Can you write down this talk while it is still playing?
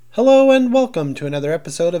Hello and welcome to another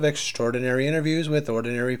episode of Extraordinary Interviews with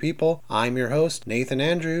Ordinary People. I'm your host, Nathan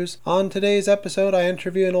Andrews. On today's episode, I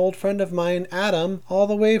interview an old friend of mine, Adam, all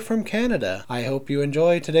the way from Canada. I hope you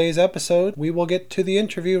enjoy today's episode. We will get to the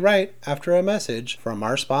interview right after a message from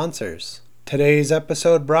our sponsors. Today's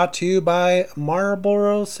episode brought to you by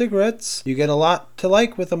Marlboro Cigarettes. You get a lot to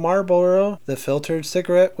like with a Marlboro, the filtered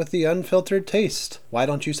cigarette with the unfiltered taste. Why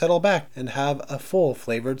don't you settle back and have a full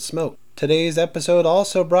flavored smoke? Today's episode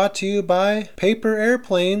also brought to you by Paper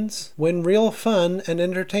Airplanes, when real fun and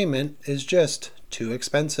entertainment is just too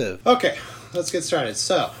expensive. Okay, let's get started.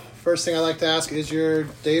 So, first thing I'd like to ask is your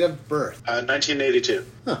date of birth. 1982.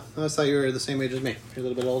 Huh, I always thought you were the same age as me. You're a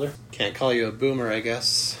little bit older. Can't call you a boomer, I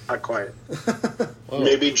guess. Not quite.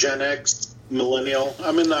 Maybe Gen X, millennial.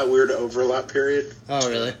 I'm in that weird overlap period. Oh,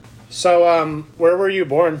 really? So, where were you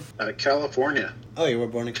born? California. Oh, you were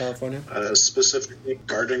born in California? Specifically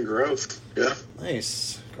Garden Grove. Yeah.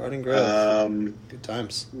 Nice. Garden Grove. Good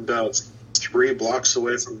times. About 3 blocks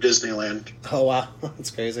away from Disneyland. Oh, wow.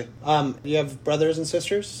 That's crazy. You have brothers and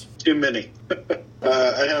sisters? Too many.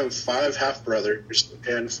 I have 5 half-brothers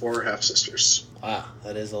and 4 half-sisters. Wow,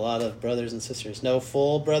 that is a lot of brothers and sisters. No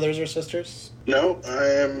full brothers or sisters? No, I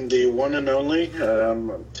am the one and only.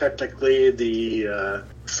 Technically the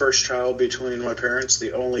first child between my parents,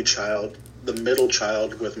 the only child, the middle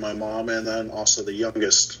child with my mom, and then also the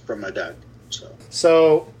youngest from my dad.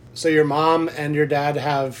 So your mom and your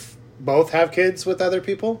dad both have kids with other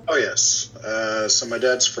people? Oh, yes. So my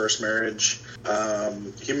dad's first marriage,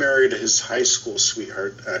 he married his high school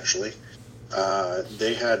sweetheart, actually.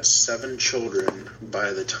 They had 7 children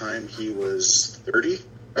by the time he was 30,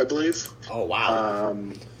 I believe. Oh, wow.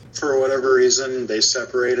 For whatever reason, they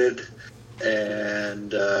separated,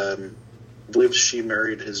 and I believe she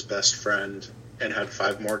married his best friend and had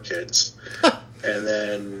 5 more kids. And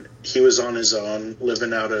then he was on his own,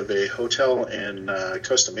 living out of a hotel in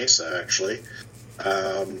Costa Mesa, actually.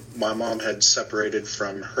 My mom had separated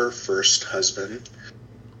from her first husband.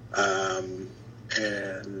 And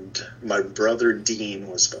my brother Dean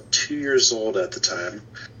was about 2 years old at the time.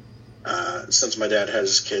 Since my dad had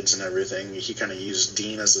his kids and everything, he kind of used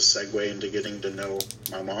Dean as a segue into getting to know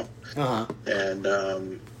my mom. Uh-huh.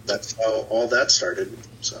 And that's how all that started.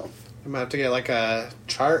 So You might have to get like a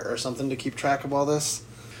chart or something to keep track of all this.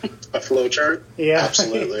 a flow chart? Yeah.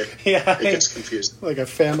 Absolutely. Yeah. It gets confusing. Like a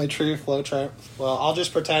family tree flow chart. Well, I'll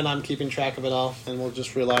just pretend I'm keeping track of it all, and we'll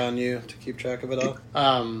just rely on you to keep track of it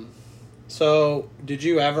all. So, did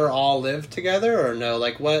you ever all live together, or no?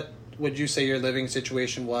 Like, what would you say your living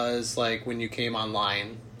situation was, like, when you came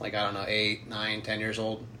online? Like, I don't know, 8, 9, 10 years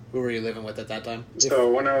old? Who were you living with at that time?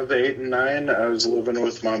 So when I was 8 and 9, I was living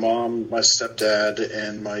with my mom, my stepdad,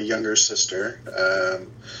 and my younger sister.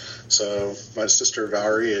 So my sister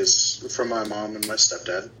Valerie is from my mom and my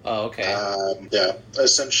stepdad. Oh, okay. Yeah,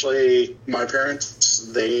 essentially my parents,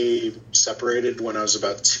 they separated when I was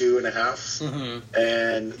about 2 and a half. Mm-hmm.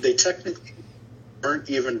 And they technically weren't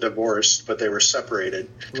even divorced, but they were separated.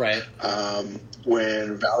 Right.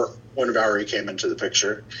 When Valerie came into the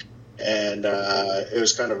picture. And it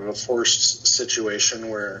was kind of a forced situation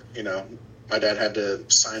where, my dad had to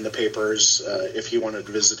sign the papers if he wanted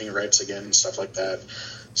visiting rights again and stuff like that.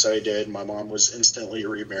 So he did. My mom was instantly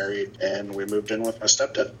remarried, and we moved in with my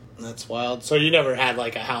stepdad. That's wild. So you never had,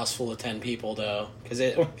 like, a house full of 10 people, though? Because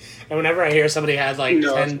whenever I hear somebody had, like,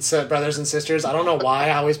 No. 10 brothers and sisters, I don't know why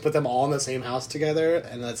I always put them all in the same house together.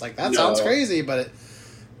 And it's like, that sounds crazy, but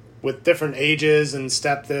with different ages and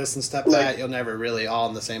step this and step that, you'll never really all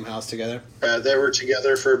in the same house together. They were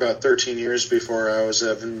together for about 13 years before I was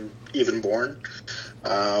even born.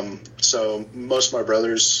 So most of my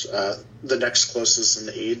brothers, the next closest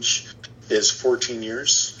in age is 14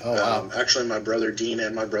 years. Oh, wow. Actually, my brother Dean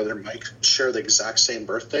and my brother Mike share the exact same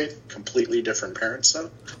birthday, completely different parents,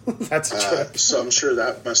 though. That's a trip. So I'm sure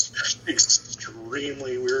that must be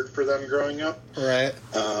extremely weird for them growing up. Right.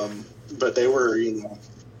 But they were,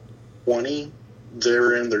 20. They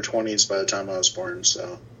were in their 20s by the time I was born,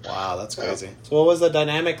 so. Wow, that's crazy. So what was the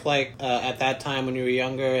dynamic like at that time when you were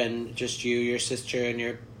younger and just you, your sister, and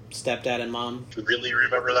your stepdad and mom? Really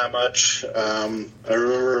remember that much. I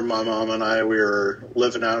remember my mom and I, we were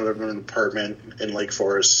living out of an apartment in Lake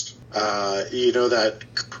Forest. You know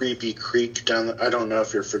that creepy creek down I don't know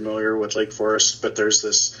if you're familiar with Lake Forest, but there's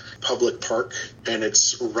this public park, and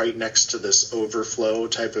it's right next to this overflow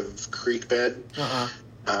type of creek bed. Uh-huh.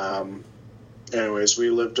 Anyways, we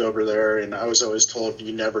lived over there, and I was always told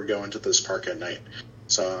you never go into this park at night.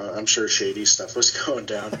 So I'm sure shady stuff was going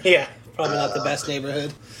down. Yeah, probably not the best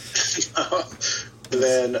neighborhood.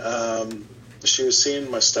 Then she was seeing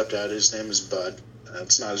my stepdad. His name is Bud.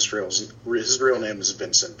 It's not his real name is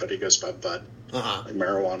Vincent, but he goes by Bud, like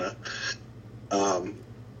marijuana.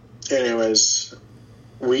 Anyways,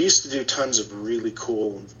 we used to do tons of really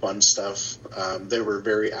cool and fun stuff. They were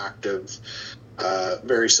very active,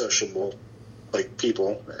 very sociable, like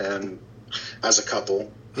people, and as a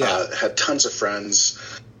couple, had tons of friends.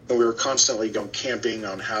 And we were constantly going camping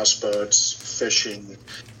on houseboats, fishing,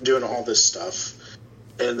 doing all this stuff.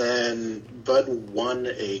 And then Bud won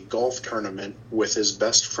a golf tournament with his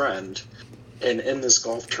best friend. And in this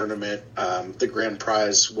golf tournament, the grand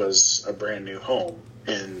prize was a brand new home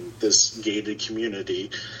in this gated community,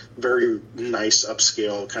 very nice,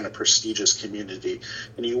 upscale, kind of prestigious community.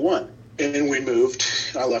 And he won. And we moved.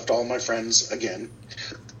 I left all my friends again,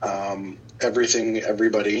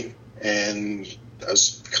 everybody. And I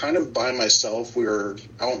was kind of by myself. We were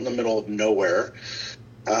out in the middle of nowhere.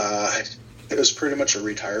 It was pretty much a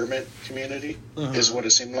retirement community, is what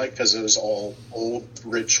it seemed like, because it was all old,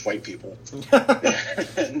 rich white people.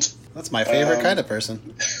 And that's my favorite kind of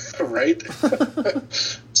person. Right?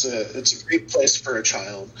 It's a great place for a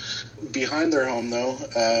child. Behind their home, though,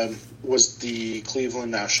 was the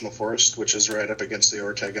Cleveland National Forest, which is right up against the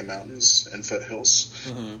Ortega Mountains and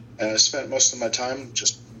foothills. And I spent most of my time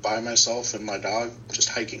just by myself and my dog, just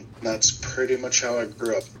hiking. And that's pretty much how I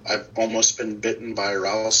grew up. I've almost been bitten by a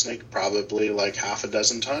rattlesnake probably like half a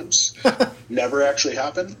dozen times. Never actually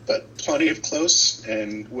happened, but plenty of close,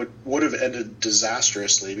 and would have ended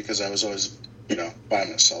disastrously because I was always, by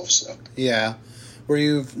myself. So yeah. Were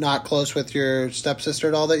you not close with your stepsister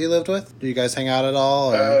at all that you lived with? Do you guys hang out at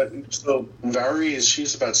all? So Valerie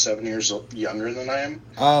she's about 7 years younger than I am.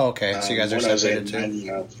 Oh, okay. So you guys are separated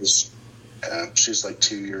too. She's like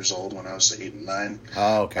 2 years old when I was 8 and 9.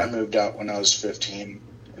 Oh, okay. I moved out when I was 15,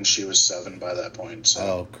 and she was 7 by that point. So.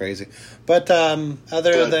 Oh, crazy. But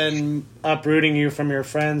other than uprooting you from your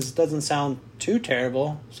friends, doesn't sound too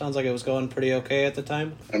terrible. Sounds like it was going pretty okay at the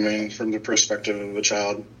time. I mean, from the perspective of a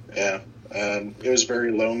child, yeah. It was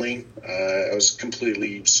very lonely. I was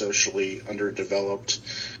completely socially underdeveloped.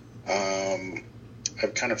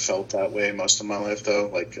 I've kind of felt that way most of my life, though.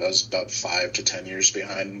 Like, I was about 5 to 10 years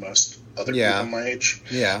behind most other people my age.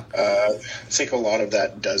 Yeah. I think a lot of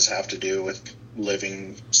that does have to do with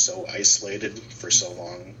living so isolated for so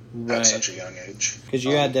long at such a young age. Because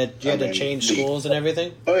you had to change schools and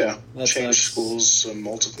everything? Oh, yeah. Changed schools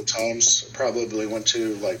multiple times. Probably went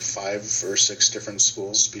to like 5 or 6 different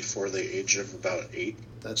schools before the age of about 8.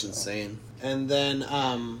 That's insane. And then,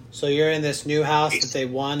 so you're in this new house that they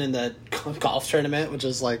won in the golf tournament, which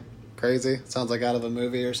is like crazy. Sounds like out of a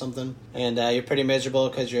movie or something. And you're pretty miserable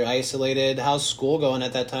because you're isolated. How's school going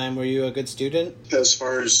at that time? Were you a good student? As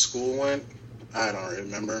far as school went, I don't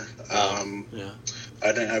remember. Yeah.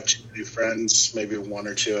 I didn't have too many friends, maybe 1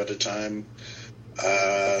 or 2 at a time.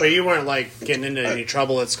 But you weren't like getting into any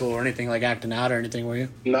trouble at school or anything, like acting out or anything, were you?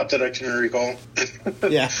 Not that I can recall.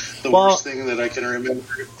 Yeah. The worst thing that I can remember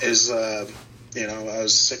is, I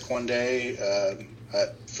was sick one day.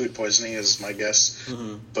 Food poisoning is my guess.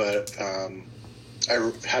 But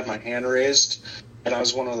I had my hand raised, and I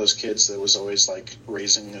was one of those kids that was always like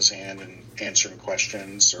raising his hand and answering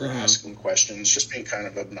questions or asking questions, just being kind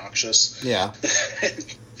of obnoxious. Yeah.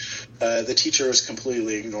 The teacher was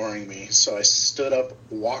completely ignoring me, so I stood up,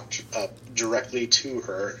 walked up directly to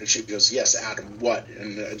her, and she goes, "Yes, Adam, what?"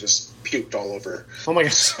 And I just puked all over her. Oh my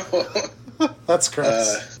gosh. So, that's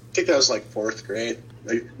gross. I think that was like 4th grade.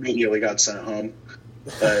 I immediately got sent home.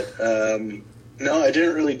 But, no, I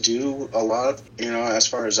didn't really do a lot, as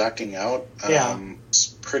far as acting out. It's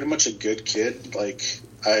pretty much a good kid. Like,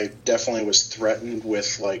 I definitely was threatened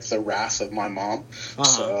with, like, the wrath of my mom.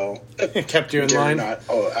 So it kept you in line?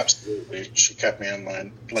 Oh, absolutely. She kept me in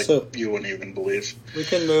line. Like, you wouldn't even believe. We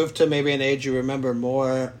can move to maybe an age you remember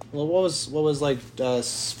more. Well, what was like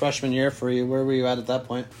freshman year for you? Where were you at that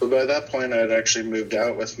point? But by that point, I had actually moved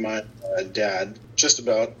out with my dad, just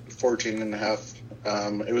about 14 and a half.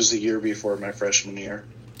 It was the year before my freshman year.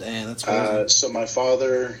 Damn, that's crazy. So my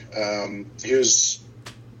father, he was...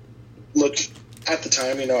 Look, at the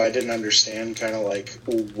time, I didn't understand kind of like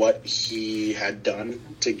what he had done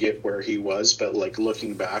to get where he was, but like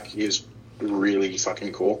looking back, he was really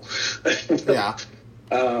fucking cool. Yeah.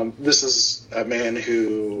 This is a man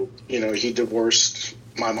who, he divorced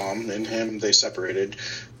my mom and him. They separated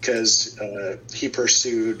because he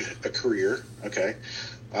pursued a career,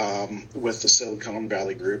 with the Silicon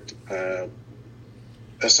Valley Group.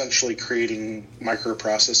 essentially creating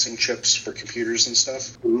microprocessing chips for computers and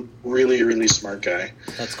stuff. Really, really smart guy.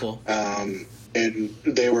 That's cool. And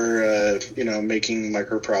they were, making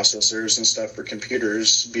microprocessors and stuff for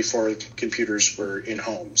computers before computers were in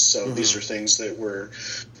homes. So these are things that were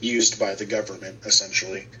used by the government,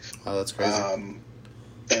 essentially. Oh, that's crazy.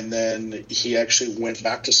 And then he actually went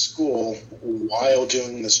back to school while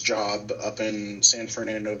doing this job up in San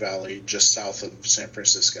Fernando Valley, just south of San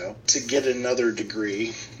Francisco, to get another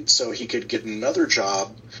degree so he could get another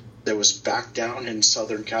job that was back down in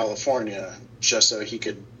Southern California, just so he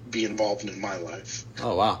could be involved in my life.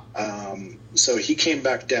 Oh, wow. So he came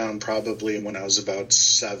back down probably when I was about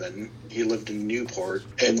 7. He lived in Newport.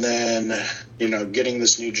 And then, getting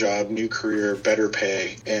this new job, new career, better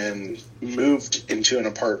pay, and moved into an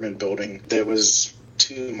apartment building that was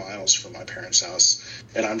 2 miles from my parents' house.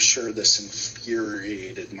 And I'm sure this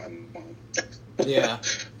infuriated my mom. Yeah.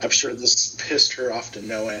 I'm sure this pissed her off to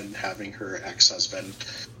no end, having her ex-husband,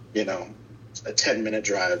 a 10-minute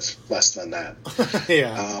drive, less than that.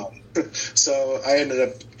 Yeah. So I ended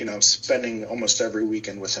up, spending almost every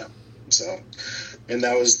weekend with him. So, and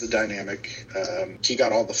that was the dynamic. He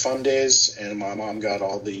got all the fun days, and my mom got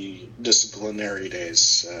all the disciplinary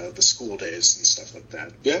days, the school days and stuff like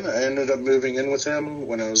that. Yeah, I ended up moving in with him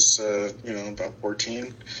when I was, about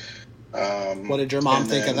 14. What did your mom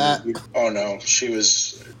think of that? Oh no, she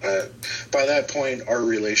was. By that point, our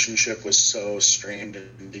relationship was so strained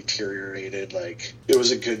and deteriorated. Like, it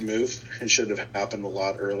was a good move. It should have happened a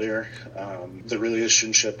lot earlier. The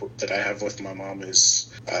relationship that I have with my mom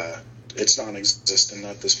is it's non-existent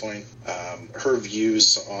at this point. Her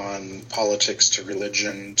views on politics to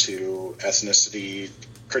religion to ethnicity,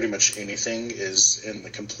 pretty much anything, is in the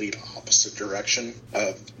complete opposite direction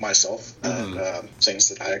of myself and things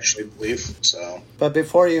that I actually believe. So, but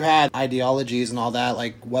before you had ideologies and all that,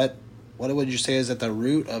 like what would you say is at the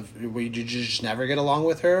root of? Did you just never get along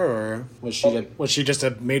with her, or was she just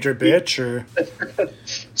a major bitch? Or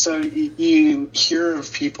so you hear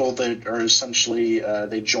of people that are essentially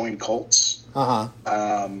they join cults.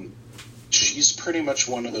 She's pretty much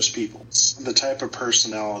one of those people. It's the type of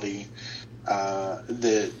personality.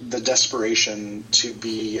 The desperation to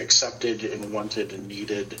be accepted and wanted and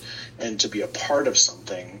needed and to be a part of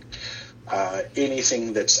something,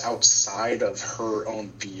 anything that's outside of her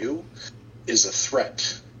own view is a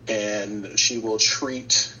threat, and she will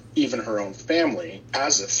treat even her own family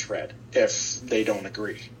as a threat if they don't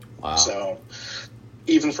agree. Wow. So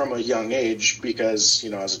even from a young age, because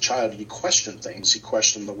as a child you question things, you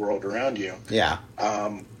question the world around you. Yeah.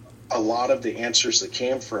 A lot of the answers that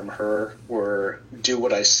came from her were, do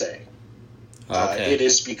what I say. Okay. It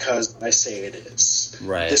is because I say it is.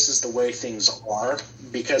 Right. This is the way things are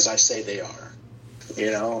because I say they are.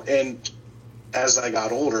 And as I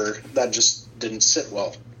got older, that just didn't sit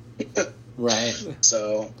well. Right.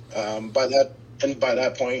 So by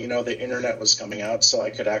that point, the internet was coming out, so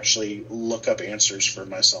I could actually look up answers for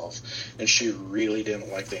myself. And she really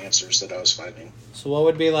didn't like the answers that I was finding. So what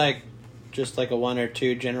would be just like a 1 or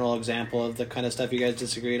 2 general example of the kind of stuff you guys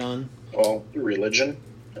disagreed on? Well, religion,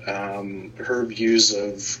 her views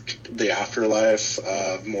of the afterlife,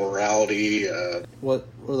 morality. What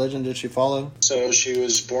religion did she follow? So she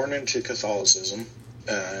was born into Catholicism,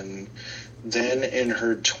 and then in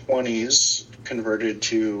her 20s converted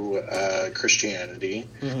to Christianity.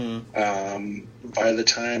 By the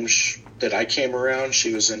time that I came around,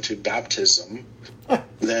 she was into baptism.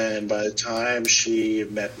 Then by the time she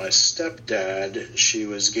met my stepdad, she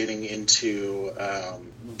was getting into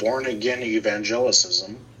born-again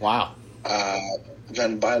evangelicism. Wow.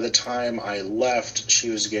 Then by the time I left, she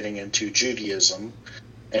was getting into Judaism.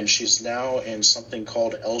 And she's now in something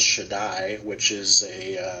called El Shaddai, which is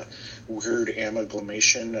a weird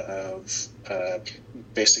amalgamation of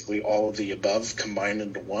basically all of the above combined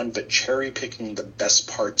into one, but cherry-picking the best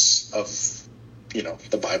parts of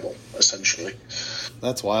the Bible, essentially.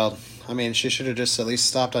 That's wild. I mean, she should have just at least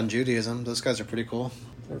stopped on Judaism. Those guys are pretty cool.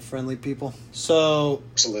 They're friendly people. So...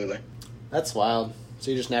 Absolutely. That's wild.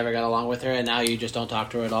 So you just never got along with her, and now you just don't talk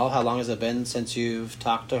to her at all? How long has it been since you've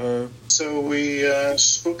talked to her? So we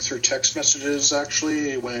spoke through text messages,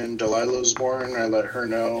 actually. When Delilah was born, I let her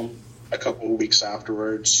know a couple of weeks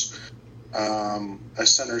afterwards. I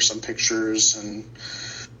sent her some pictures, and,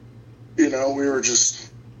 we were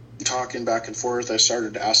just talking back and forth. I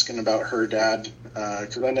started asking about her dad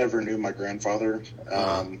because I never knew my grandfather.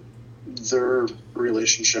 Their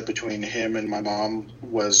relationship between him and my mom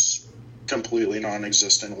was completely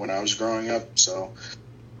non-existent when I was growing up. So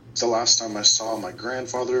the last time I saw my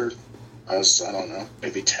grandfather I was, I don't know,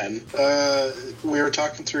 maybe 10. We were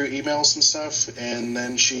talking through emails and stuff, and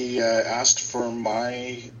then she asked for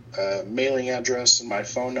my mailing address and my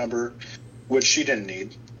phone number, which she didn't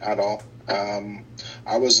need at all.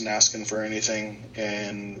 I wasn't asking for anything,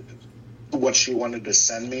 and what she wanted to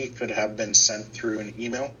send me could have been sent through an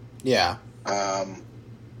email. Yeah.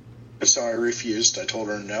 So I refused. I told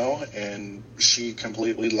her no, and she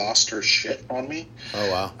completely lost her shit on me.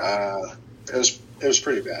 Oh, wow. It was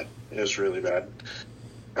pretty bad. It was really bad.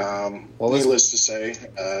 Needless to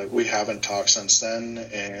say, we haven't talked since then,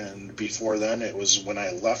 and before then, it was when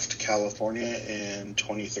I left California in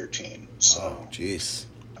 2013. So, jeez.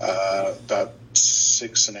 About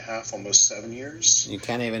 6.5, almost 7 years. You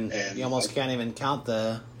almost can't even count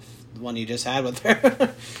the one you just had with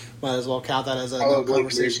her. Might as well count that as a little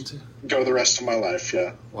conversation too. Go the rest of my life,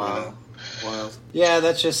 yeah. Wow. Wow. Yeah,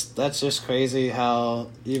 that's just crazy how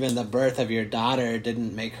even the birth of your daughter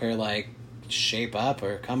didn't make her like shape up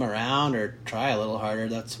or come around or try a little harder.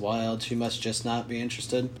 That's wild. She must just not be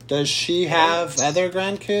interested. Does she have other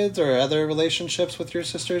grandkids or other relationships with your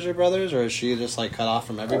sisters or brothers, or is she just like cut off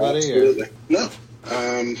from everybody? Absolutely. No.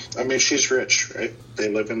 I mean, she's rich, right? They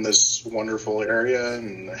live in this wonderful area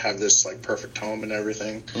and have this like perfect home and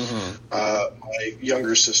everything. Mm-hmm. My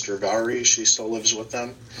younger sister Valerie, she still lives with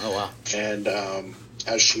them. Oh wow! And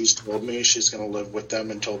as she's told me, she's going to live with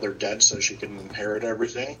them until they're dead, so she can inherit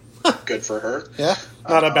everything. Good for her. Yeah,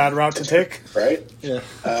 not a bad route to take, right? Yeah.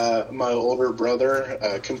 My older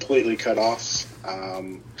brother completely cut off.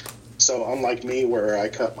 So unlike me, where I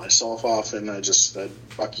cut myself off and I just said,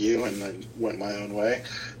 fuck you, and I went my own way,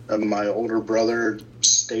 my older brother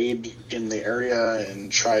stayed in the area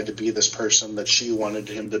and tried to be this person that she wanted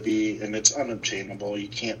him to be, and it's unobtainable. You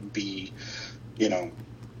can't be,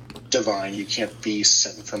 divine. You can't be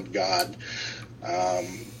sent from God.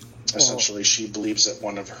 Essentially, she believes that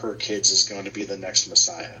one of her kids is going to be the next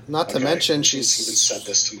Messiah. Not to mention, she's even said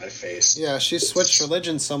this to my face. Yeah, she's switched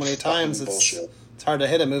religions so many times. It's hard to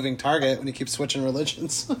hit a moving target when you keep switching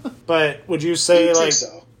religions. But would you say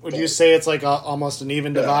you say it's like almost an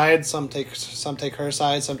even divide? Yeah. Some take her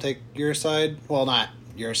side, some take your side. Well, not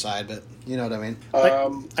your side, but you know what I mean.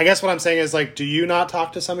 I guess what I'm saying is, like, do you not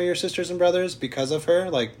talk to some of your sisters and brothers because of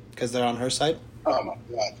her, like because they're on her side? Oh my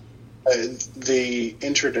god. The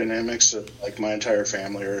interdynamics of like my entire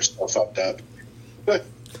family are so fucked up.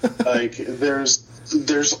 Like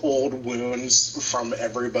there's old wounds from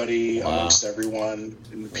everybody amongst everyone,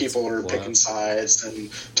 and people are picking sides and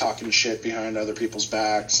talking shit behind other people's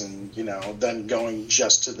backs, and then going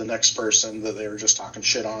just to the next person that they were just talking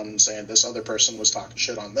shit on and saying this other person was talking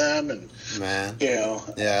shit on them, and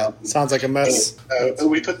yeah, sounds like a mess.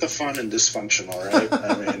 We put the fun in dysfunctional, right?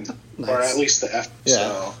 I mean, nice. Or at least the F. Yeah.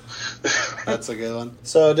 So. That's a good one.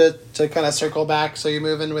 So to kind of circle back, so you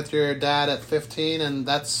move in with your dad at 15, and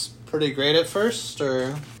that's pretty great at first,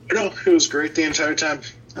 or? No, it was great the entire time.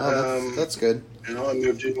 Oh, that's good. I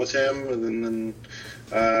moved in with him, and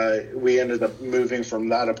then we ended up moving from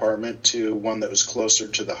that apartment to one that was closer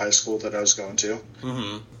to the high school that I was going to.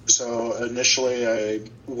 Mm-hmm. So initially I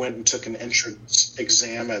went and took an entrance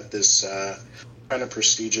exam at this kind of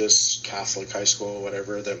prestigious Catholic high school or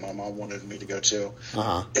whatever that my mom wanted me to go to.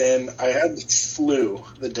 Uh-huh. And I had the flu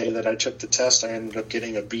the day that I took the test. I ended up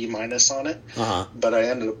getting a B- on it. Uh-huh. But I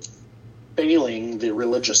ended up failing the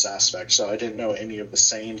religious aspect, so I didn't know any of the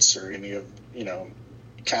saints or any of,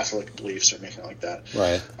 Catholic beliefs or anything like that.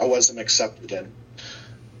 Right. I wasn't accepted in.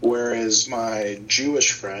 Whereas my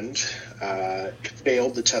Jewish friend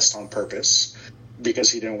failed the test on purpose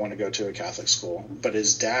because he didn't want to go to a Catholic school. But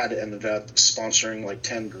his dad ended up sponsoring like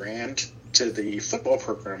 $10,000 to the football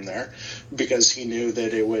program there because he knew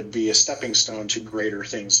that it would be a stepping stone to greater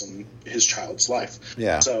things in his child's life.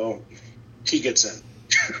 Yeah. So he gets in.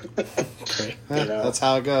 Okay. That's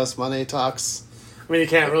how it goes. Money talks. I mean, you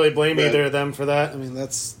can't really blame either of them for that. I mean,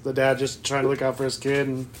 that's the dad just trying to look out for his kid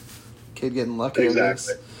and kid getting lucky.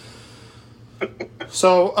 Exactly.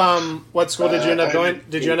 So, what school did you end up going?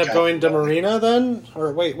 Did you end up going to Marina then,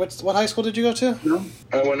 or wait, what high school did you go to? No,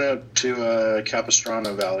 I went up to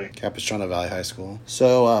Capistrano Valley. Capistrano Valley High School.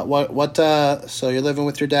 So, so you're living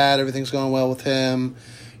with your dad. Everything's going well with him.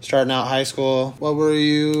 Starting out high school. What were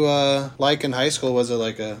you like in high school? Was it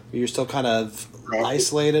like you were still kind of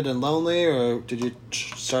isolated and lonely, or did you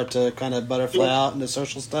start to kind of butterfly out into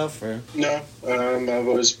social stuff? Or no, I've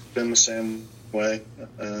always been the same way.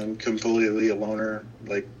 Completely a loner.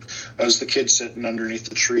 Like I was the kid sitting underneath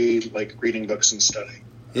the tree, like reading books and studying.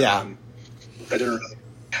 Yeah. I didn't really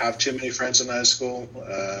have too many friends in high school.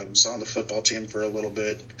 I was on the football team for a little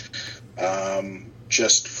bit.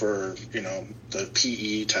 just for, the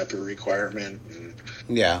PE type of requirement. And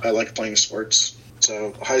Yeah. I like playing sports.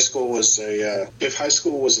 So high school was if high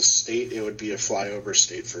school was a state, it would be a flyover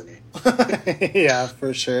state for me. Yeah,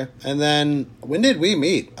 for sure. And then when did we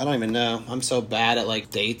meet? I don't even know. I'm so bad at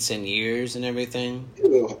like dates and years and everything.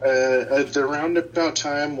 The roundabout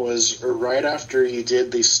time was right after you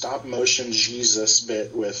did the stop motion Jesus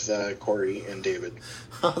bit with Corey and David.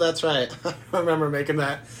 Oh, that's right. I remember making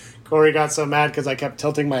that. Corey got so mad because I kept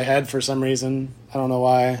tilting my head for some reason. I don't know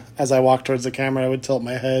why. As I walked towards the camera, I would tilt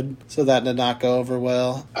my head. So that did not go over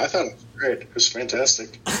well. I thought it was great. It was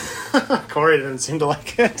fantastic. Corey didn't seem to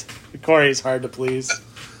like it. Corey's hard to please.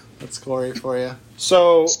 That's Corey for you.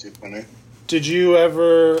 So, It's too funny. did you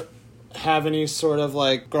ever have any sort of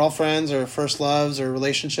like girlfriends or first loves or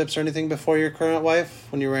relationships or anything before your current wife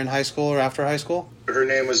when you were in high school or after high school? Her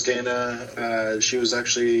name was Dana. She was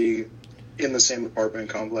actually in the same apartment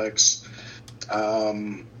complex.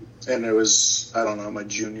 And it was, I don't know, my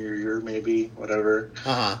junior year maybe, whatever.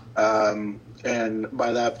 And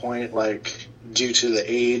by that point, like, due to the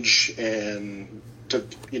age and to,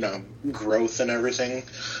 growth and everything,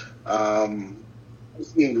 I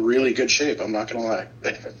was in really good shape, I'm not going to lie.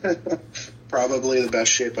 Probably the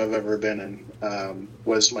best shape I've ever been in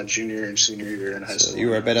was my junior and senior year in high school. You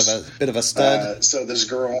were a bit of a stud. So this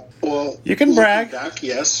girl, well, You can brag. back,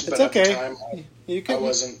 yes, It's but okay. at the time, You I can.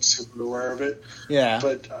 wasn't super aware of it. Yeah.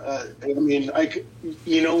 But I mean,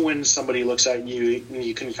 when somebody looks at you,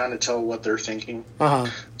 you can kind of tell what they're thinking.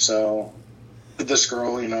 So this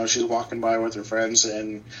girl, she's walking by with her friends,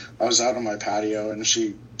 and I was out on my patio, and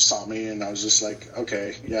she saw me, and I was just like,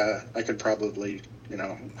 okay, yeah, I could probably,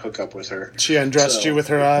 hook up with her. She undressed you with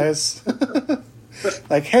her eyes.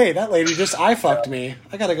 Like, hey, that lady just eye fucked me.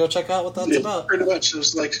 I gotta go check out what that's about. Pretty much. It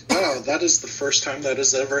was like, wow, that is the first time that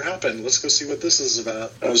has ever happened. Let's go see what this is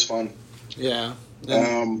about. That was fun. Yeah.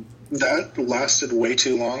 That lasted way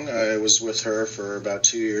too long. I was with her for about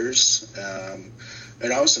 2 years.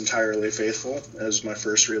 And I was entirely faithful. It was my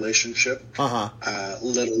first relationship.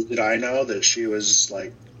 Little did I know that she was,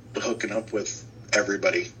 like, hooking up with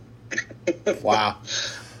everybody. Wow.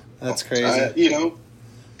 That's crazy.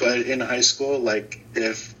 But in high school, like,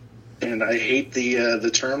 and I hate the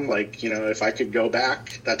term, like, if I could go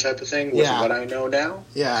back, that type of thing, with what I know now.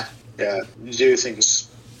 Yeah. Yeah, you do things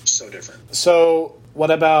so different. So, what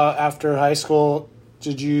about after high school?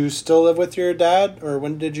 Did you still live with your dad, or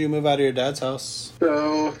when did you move out of your dad's house?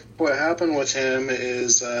 So, what happened with him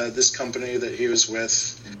is this company that he was with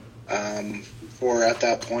for, at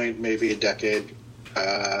that point, maybe a decade,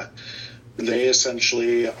 they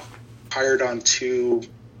essentially hired on 2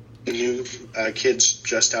 new kids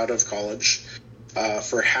just out of college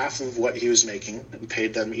for half of what he was making and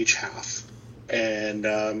paid them each half,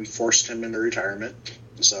 and forced him into retirement.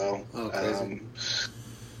 So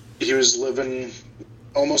he was living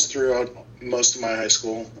almost throughout most of my high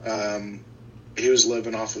school. He was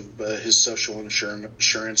living off of his social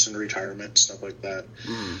insurance and retirement, stuff like that.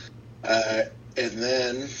 And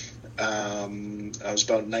then I was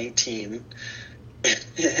about 19,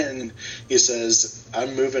 and he says,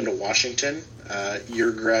 I'm moving to Washington.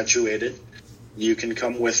 You're graduated. You can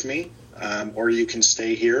come with me, or you can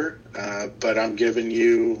stay here. But I'm giving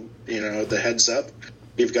you, the heads up.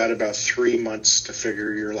 You've got about 3 months to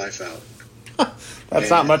figure your life out. That's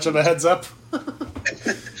not much of a heads up.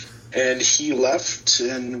 And he left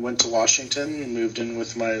and went to Washington and moved in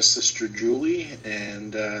with my sister Julie,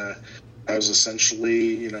 and I was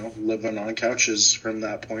essentially, living on couches from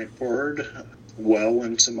that point forward, well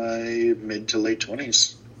into my mid to late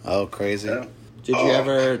 20s. Oh, crazy. Yeah. Did you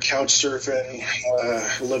ever... Couch surfing,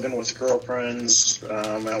 living with girlfriends.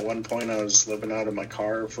 At one point, I was living out of my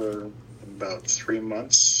car for about 3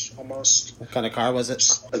 months, almost. What kind of car was it?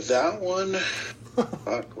 That one,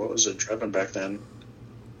 fuck, what was it driving back then?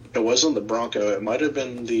 It wasn't the Bronco. It might have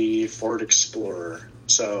been the Ford Explorer.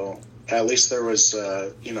 So at least there was,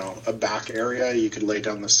 a back area you could lay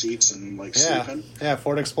down the seats and, sleep in. Yeah,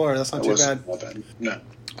 Ford Explorer. That's not too bad. No.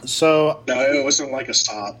 So... No, it wasn't like a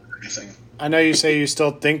stop or anything. I know you say you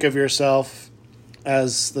still think of yourself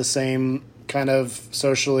as the same kind of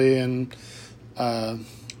socially and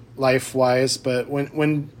life-wise, but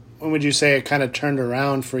when would you say it kind of turned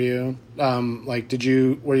around for you?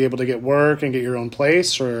 Were you able to get work and get your own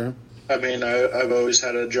place, or? I mean, I've always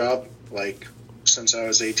had a job. Since I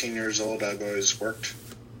was 18 years old, I've always worked.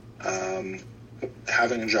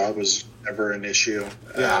 Having a job was never an issue.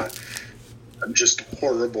 Yeah. I'm just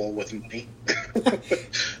horrible with money.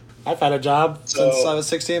 I've had a job So- since I was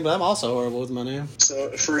 16, but I'm also horrible with money.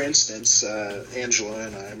 So, for instance, Angela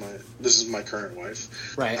and this is my current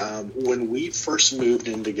wife. Right. When we first moved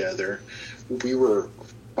in together, we were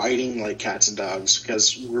fighting like cats and dogs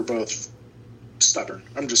because we're both stubborn.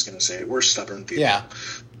 I'm just going to say it. We're stubborn people. Yeah.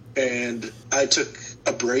 And I took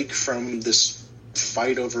a break from this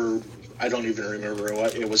fight over, I don't even remember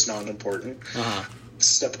what, it was not important. Uh-huh.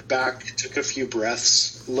 Stepped back, took a few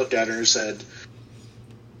breaths, looked at her and said,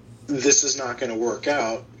 this is not going to work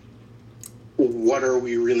out. What are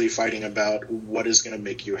we really fighting about? What is going to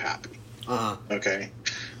make you happy? Uh-huh. Okay.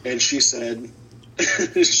 And she said,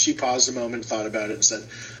 she paused a moment, thought about it, and said,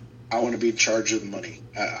 I want to be in charge of the money.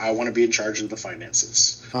 I want to be in charge of the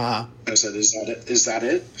finances. Uh-huh. I said, is that it? Is that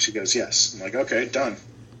it? She goes, yes. I'm like, okay, done.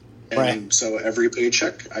 And Right. so every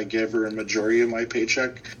paycheck, I give her a majority of my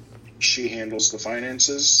paycheck. She handles the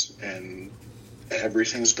finances, and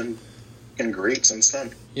everything's been great since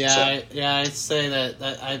then. Yeah, So- I'd say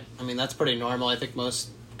that I mean, that's pretty normal. I think most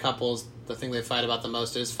couples, the thing they fight about the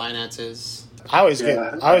most is finances. I always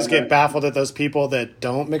Yeah. get baffled at those people that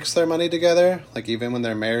don't mix their money together, like even when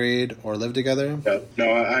they're married or live together. Yeah.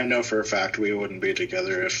 No, I know for a fact we wouldn't be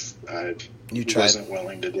together if I You tried. wasn't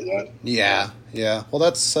willing to do that. Yeah. Well,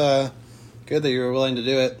 that's good that you were willing to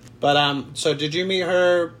do it. But so did you meet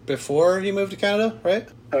her before you moved to Canada, right?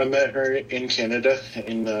 I met her in Canada,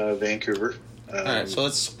 in Vancouver. All right, so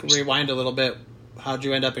let's rewind a little bit. How'd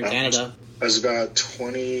you end up in Canada? I was about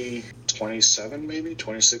 27 maybe,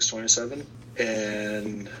 26, 27.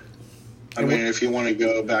 And I mean, if you want to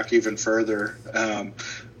go back even further,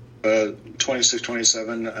 26,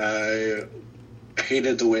 27, I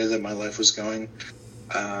hated the way that my life was going.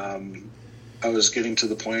 I was getting to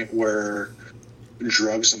the point where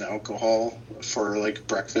drugs and alcohol for like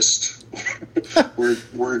breakfast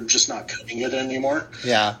we're just not cutting it anymore.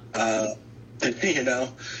 Yeah. You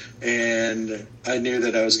know, and I knew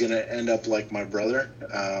that I was going to end up like my brother.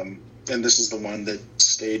 And this is the one that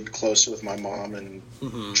stayed close with my mom and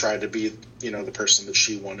tried to be, you know, the person that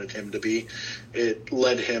she wanted him to be. It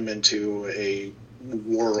led him into a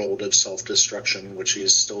world of self-destruction, which he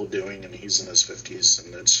is still doing, and he's in his 50s,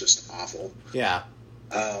 and it's just awful. Yeah.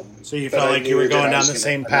 So you But felt I like you were knew that going I down was the gonna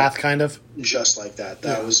same end path, up kind of? just like that.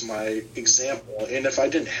 That was my example. And if I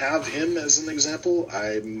didn't have him as an example,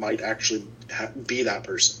 I might actually be that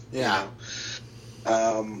person. Yeah. You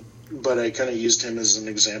know? But I kind of used him as an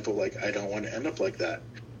example. Like, I don't want to end up like that.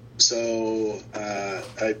 So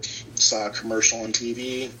I saw a commercial on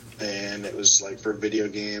TV, and it was like for video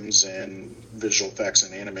games and visual effects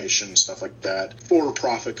and animation and stuff like that.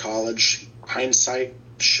 For-profit college. Hindsight,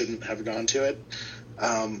 shouldn't have gone to it.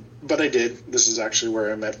 But I did. This is actually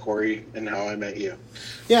where I met Corey and how I met you.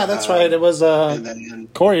 Yeah, that's right. It was And then,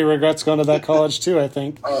 Corey regrets going to that college too, I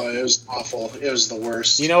think. oh, it was awful. It was the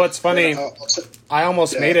worst. You know what's funny? But I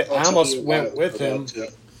almost made it. I'll I tell almost you why went with about him.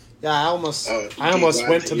 it. Yeah, I almost Oh, be glad went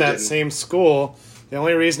that to you that didn't. same school. The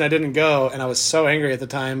only reason I didn't go, and I was so angry at the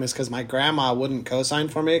time, is because my grandma wouldn't co-sign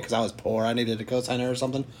for me because I was poor. I needed to co-sign her or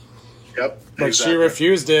something. Yep. But exactly. she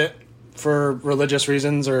refused it for religious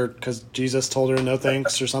reasons or because Jesus told her no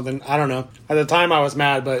thanks or something. I don't know. At the time, I was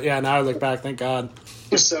mad, but yeah, now I look back, thank God.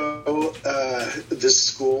 So this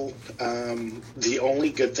school, the only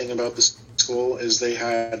good thing about this school is they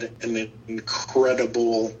had an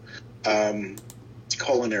incredible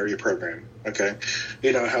culinary program. Okay,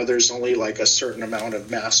 you know how there's only like a certain amount of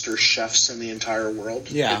master chefs in the entire world.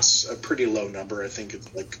 Yeah. It's a pretty low number. I think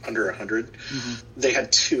it's like under 100. They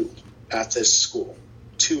had 2 at this school.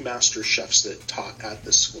 2 master chefs that taught at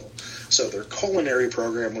this school. So their culinary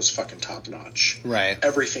program was fucking top notch. Right.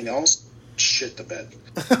 Everything else, shit the bed.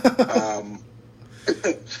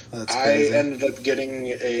 That's I crazy. ended up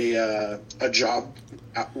getting a job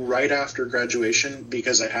right after graduation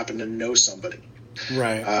because I happened to know somebody.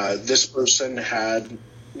 Right. This person had,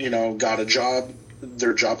 got a job.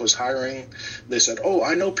 Their job was hiring. They said, "Oh,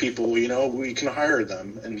 I know people. We can hire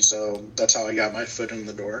them." And so that's how I got my foot in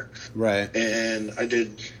the door. Right. And I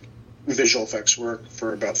did visual effects work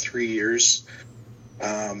for about 3 years.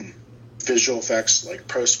 Visual effects, like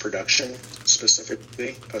post-production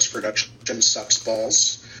specifically. Post-production sucks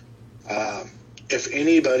balls. If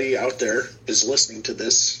anybody out there is listening to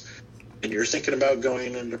this and you're thinking about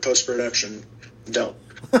going into post-production, don't.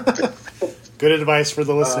 Good advice for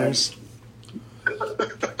the listeners.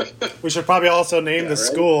 We should probably also name the right?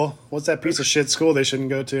 school. What's that piece of shit school they shouldn't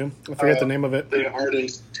go to? I forget the name of it. The Art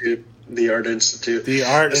Institute. The Art Institute. The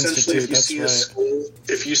Art Essentially, Institute, that's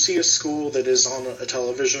if you see a school that is on a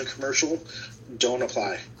television commercial, don't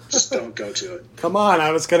apply. Just don't go to it. Come on,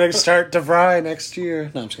 I was going to start DeVry next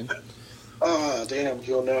year. No, I'm just kidding. Oh, damn,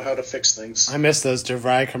 you'll know how to fix things. I miss those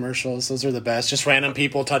DeVry commercials. Those are the best. Just random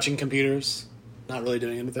people touching computers, not really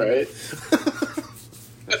doing anything. Right?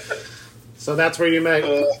 So that's where you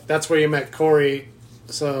met. That's where you met Corey.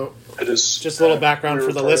 So It is, just a little background we were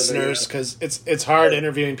for the part of listeners, because it's hard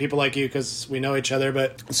interviewing people like you because we know each other.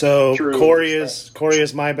 But so True. Corey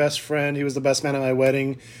is my best friend. He was the best man at my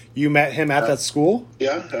wedding. You met him at that school,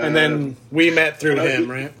 Yeah. and then we met through him,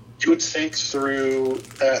 right? You would think through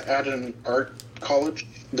at an art college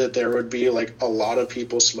that there would be like a lot of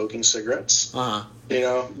people smoking cigarettes,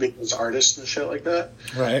 because artists and shit like that.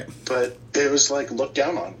 Right. But it was like looked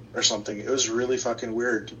down on or something. It was really fucking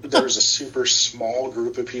weird. There was a super small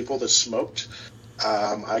group of people that smoked.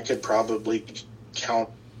 I could probably count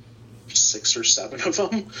 6 or 7 of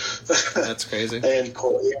them. That's crazy. And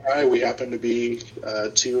Corey and I, we happened to be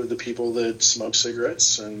 2 of the people that smoked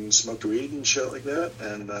cigarettes and smoked weed and shit like that.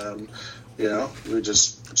 And, we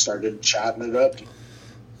just started chatting it up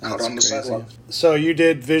out on the sidewalk. So you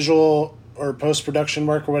did visual or post-production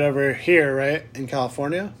work or whatever here, right, in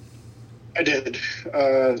California? I did.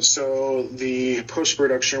 So the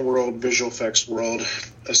post-production world, visual effects world,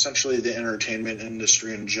 essentially the entertainment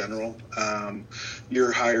industry in general,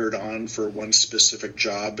 you're hired on for one specific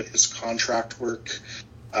job. It's contract work.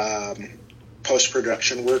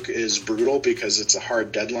 Post-production work is brutal because it's a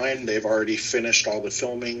hard deadline. They've already finished all the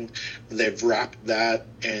filming. They've wrapped that,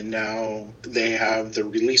 and now they have the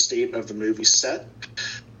release date of the movie set.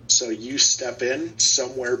 So you step in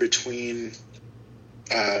somewhere between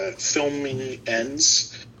filming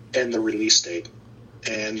ends and the release date,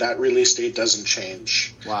 and that release date doesn't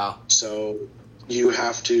change. Wow. So you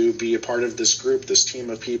have to be a part of this group, this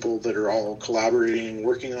team of people that are all collaborating,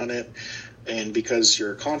 working on it. And because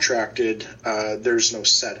you're contracted, there's no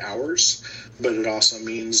set hours, but it also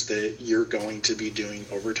means that you're going to be doing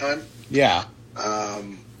overtime. Yeah.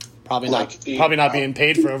 Probably not being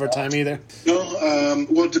paid for overtime either. No,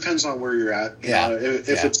 well, it depends on where you're at.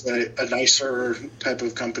 If it's a nicer type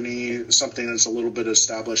of company, something that's a little bit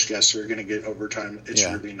established, yes, you're going to get overtime. It's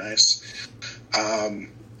really nice.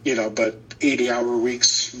 But 80-hour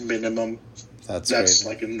weeks minimum. That's crazy.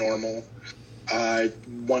 like a normal. I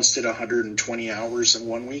once did 120 hours in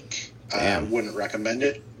 1 week. I wouldn't recommend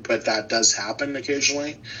it, but that does happen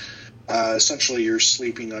occasionally. Essentially, you're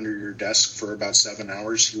sleeping under your desk for about 7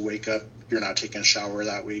 hours. You wake up, you're not taking a shower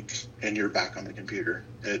that week, and you're back on the computer.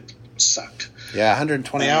 It sucked. Yeah,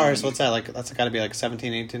 120 hours. What's that like? That's got to be like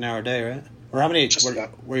 17, 18-hour day, right? Or how many?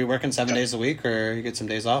 Were you working 7 days a week, or you get some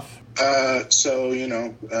days off? Get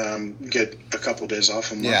a couple days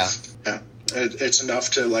off a month. Yeah. It's enough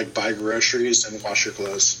to like buy groceries and wash your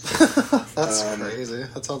clothes. That's crazy.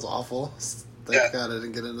 That sounds awful. Thank God I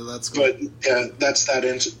didn't get into that school. But that's that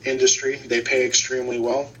industry. They pay extremely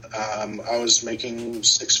well. I was making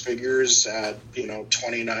 6 figures at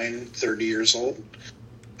 29, 30 years old.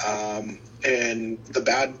 And the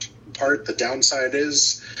bad part, the downside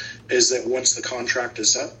is that once the contract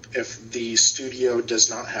is up, if the studio does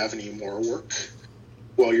not have any more work,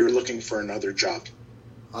 well, you're looking for another job.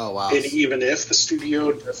 Oh wow! And even if the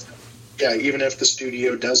studio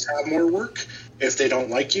does have more work, if they don't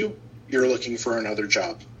like you, you're looking for another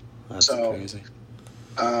job. That's crazy.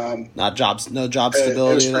 No job stability. It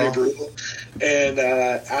was pretty brutal. And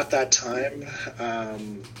at that time,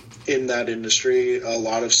 in that industry, a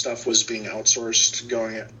lot of stuff was being outsourced,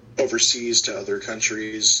 going overseas to other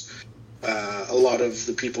countries. A lot of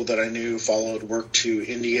the people that I knew followed work to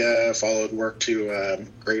India, followed work to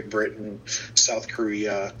Great Britain, South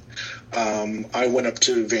Korea. I went up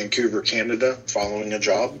to Vancouver, Canada, following a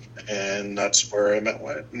job, and that's where I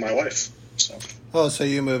met my wife. So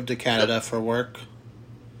you moved to Canada for work?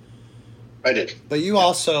 I did. But you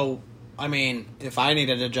also, if I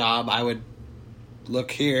needed a job, I would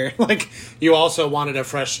look here. Like, you also wanted a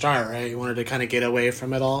fresh start, right? You wanted to kind of get away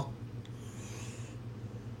from it all?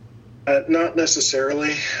 Not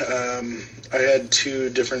necessarily. I had 2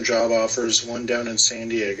 different job offers, one down in San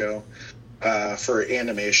Diego for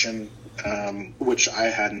animation, which I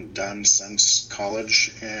hadn't done since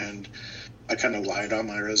college, and I kind of lied on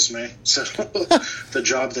my resume. So the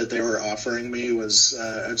job that they were offering me was,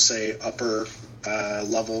 I'd say, upper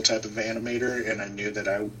level type of animator, and I knew that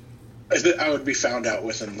I would be found out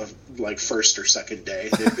within the first or second day.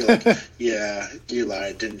 They'd be like, "Yeah, you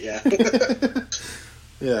lied, didn't you?"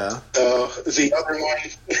 Yeah. The other one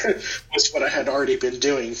was what I had already been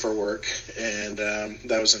doing for work, and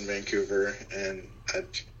that was in Vancouver. And I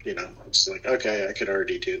was like, okay, I could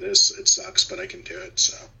already do this. It sucks, but I can do it.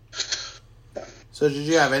 So. So did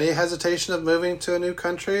you have any hesitation of moving to a new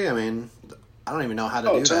country? I don't even know how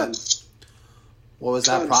to do tons. that. What was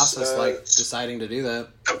that process like, deciding to do that?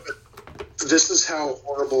 This is how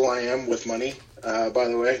horrible I am with money. By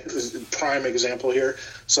the way, prime example here.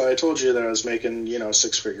 So I told you that I was making,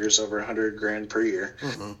 six figures, over 100 grand per year.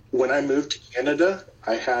 Mm-hmm. When I moved to Canada,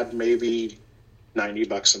 I had maybe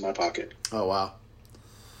 $90 in my pocket. Oh, wow.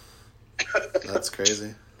 That's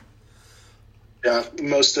crazy. Yeah,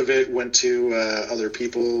 most of it went to other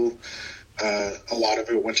people. A lot of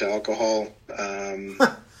it went to alcohol.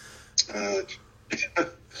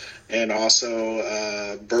 And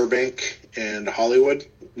also Burbank and Hollywood.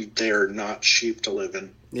 They are not cheap to live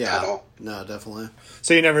in at all. No, definitely.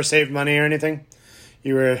 So you never saved money or anything?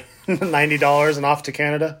 You were $90 and off to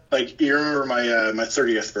Canada? Like, you remember my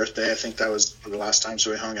 30th birthday? I think that was the last time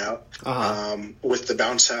we hung out. Uh-huh. With the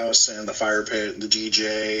bounce house and the fire pit and the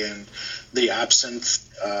DJ and the absinthe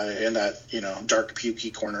in that, dark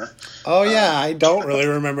pukey corner. Oh, yeah. I don't really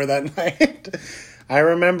remember that night. I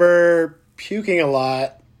remember puking a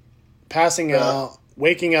lot, passing out,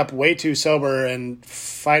 waking up way too sober, and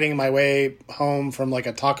fighting my way home from like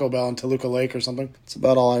a Taco Bell in Toluca Lake or something. That's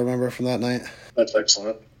about all I remember from that night. That's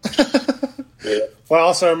excellent. Yeah. Well, I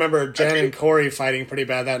also remember Jen and Corey fighting pretty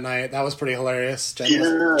bad that night. That was pretty hilarious.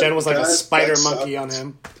 Jen was like a spider monkey on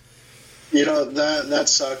him. That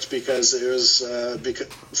sucked because it was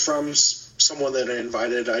from someone that I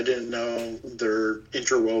invited. I didn't know their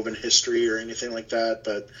interwoven history or anything like that,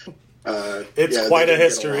 but it's quite a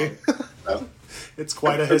history. It's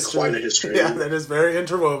quite a history. Quite a history. Yeah, that is very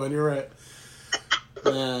interwoven. You're right.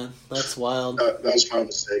 Yeah, that's wild. That was my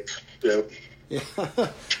mistake. Yep. Yeah.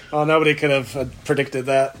 Well, nobody could have predicted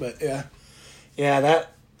that, but yeah. Yeah,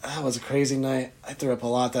 that was a crazy night. I threw up a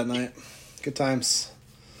lot that night. Good times.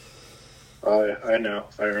 I know.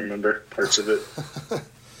 I remember parts of it.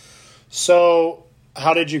 So,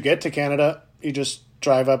 how did you get to Canada? You just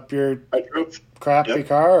drive up your crappy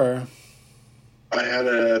car, or? I had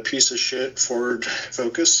a piece of shit Ford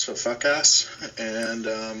Focus, a fuck ass, and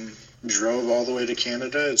drove all the way to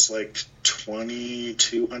Canada. It's like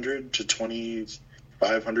 2,200 to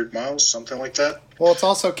 2,500 miles, something like that. Well, it's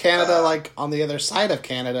also Canada, like on the other side of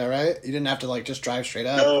Canada, right? You didn't have to like just drive straight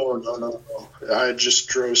up. No. I just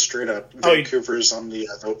drove straight up. Vancouver's on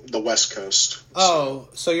the west coast. Oh,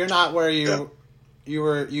 so you're not where you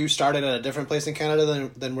started at a different place in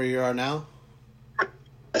Canada than where you are now?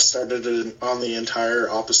 I started on the entire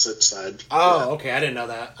opposite side. Oh, okay. I didn't know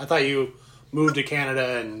that. I thought you moved to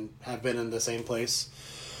Canada and have been in the same place.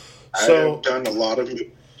 So, I've done a lot of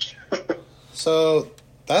movies. So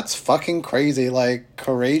that's fucking crazy. Like,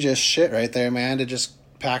 courageous shit right there, man, to just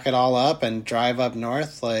pack it all up and drive up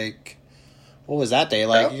north. Like, what was that day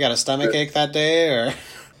like? You got a stomach ache that day, or?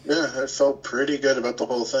 Yeah, I felt pretty good about the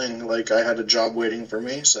whole thing. Like, I had a job waiting for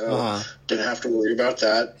me, so didn't have to worry about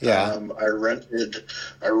that. Yeah. I rented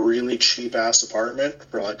a really cheap-ass apartment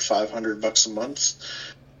for like $500 a month.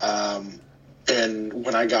 And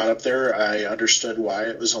when I got up there, I understood why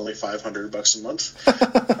it was only $500 a month.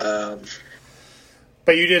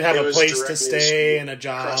 But you did have a place to stay and a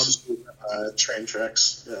job. Train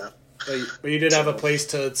tracks, yeah. But you did have a place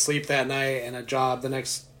to sleep that night and a job the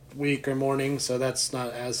next week or morning, so that's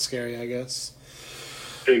not as scary, I guess.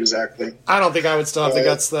 Exactly. I don't think I would still have the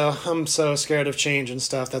guts, though. I'm so scared of change and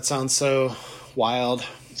stuff. That sounds so wild.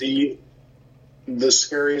 The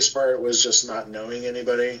scariest part was just not knowing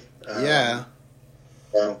anybody. Yeah.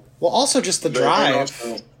 Well, also just the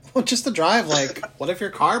drive. Well, just the drive, like, what if your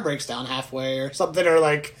car breaks down halfway or something? Or,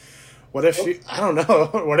 like, what if I don't know.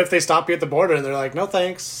 What if they stop you at the border and they're like, no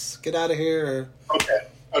thanks, get out of here? Or...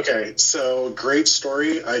 Okay, so great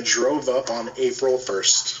story. I drove up on April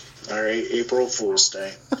 1st. All right, April Fool's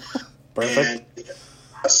Day. Perfect.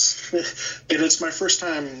 And it's my first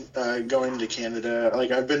time going to Canada.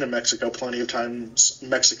 Like, I've been to Mexico plenty of times.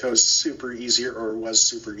 Mexico is super easy, or was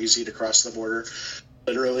super easy to cross the border.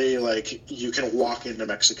 Literally, like, you can walk into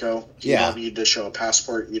Mexico. You don't need to show a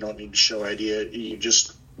passport. You don't need to show ID. You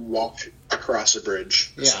just walk across a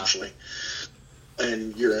bridge, essentially.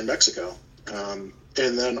 And you're in Mexico.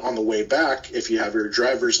 And then on the way back, if you have your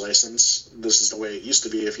driver's license, this is the way it used to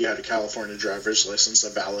be. If you had a California driver's license, a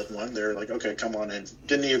valid one, they're like, okay, come on in.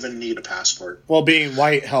 Didn't even need a passport. Well, being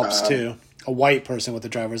white helps, too. A white person with a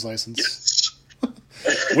driver's license. Yes.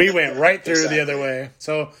 We went right through the other way.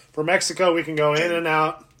 So for Mexico, we can go in and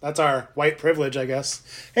out. That's our white privilege, I guess.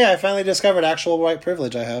 Hey, I finally discovered actual white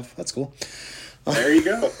privilege I have. That's cool. There you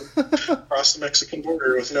go. Cross the Mexican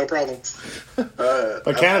border with no problem.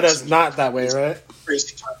 But Canada's not that way, right?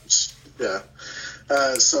 Crazy times. Yeah.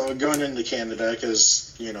 So going into Canada,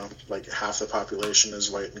 because, like half the population is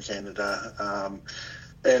white in Canada,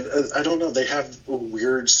 And I don't know, they have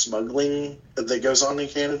weird smuggling that goes on in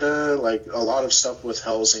Canada, like a lot of stuff with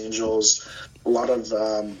Hell's Angels, a lot of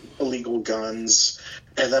illegal guns,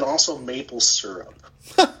 and then also maple syrup,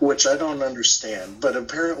 which I don't understand. But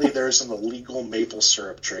apparently there's an illegal maple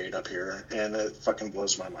syrup trade up here, and it fucking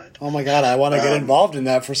blows my mind. Oh my god, I want to get involved in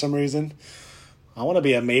that for some reason. I want to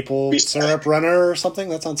be a maple syrup runner or something.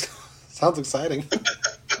 That sounds exciting.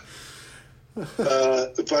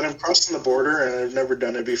 But I'm crossing the border, and I've never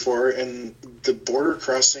done it before. And the border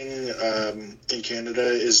crossing in Canada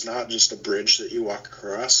is not just a bridge that you walk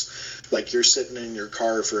across. Like, you're sitting in your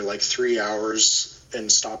car for like 3 hours in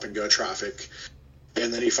stop and go traffic,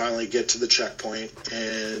 and then you finally get to the checkpoint,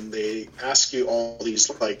 and they ask you all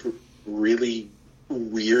these like really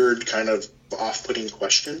weird, kind of off-putting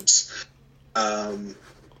questions. But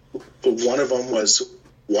one of them was,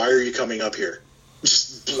 "Why are you coming up here?"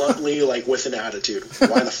 Just bluntly, like with an attitude.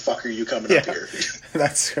 Why the fuck are you coming up here?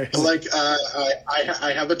 That's crazy. Like,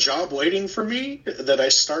 I have a job waiting for me that I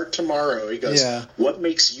start tomorrow. He goes, "What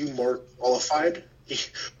makes you more qualified?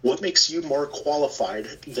 What makes you more qualified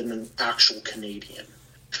than an actual Canadian?"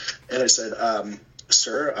 And I said,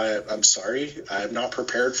 "Sir, I'm sorry. I'm not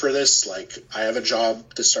prepared for this. Like, I have a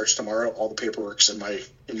job that starts tomorrow. All the paperwork's in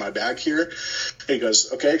my bag here." And he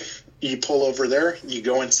goes, "Okay. You pull over there, you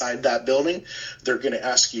go inside that building, they're going to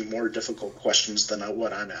ask you more difficult questions than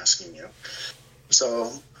what I'm asking you."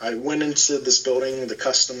 So I went into this building, the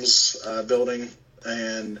customs building,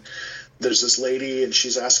 and there's this lady, and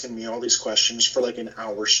she's asking me all these questions for like an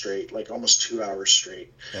hour straight, like almost 2 hours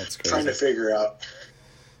straight. That's crazy. Trying to figure out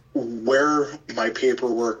where my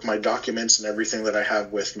paperwork, my documents, and everything that I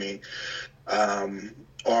have with me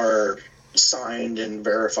are signed and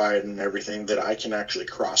verified and everything, that I can actually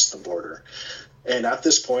cross the border. And at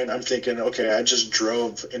this point, I'm thinking, okay, I just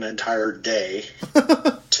drove an entire day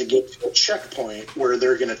to get to a checkpoint where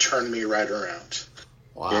they're going to turn me right around.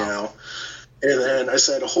 Wow. You know? And then I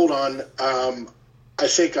said, hold on, I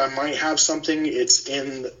think I might have something. It's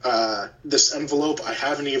in this envelope. I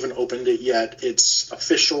haven't even opened it yet. It's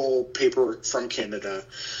official paperwork from Canada,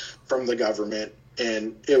 from the government.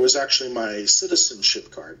 And it was actually my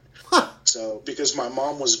citizenship card. Huh. So, because my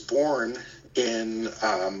mom was born in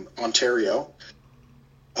Ontario,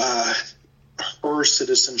 her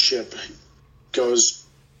citizenship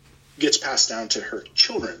gets passed down to her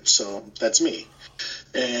children. So that's me.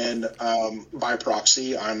 And by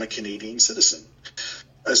proxy, I'm a Canadian citizen.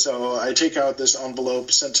 So I take out this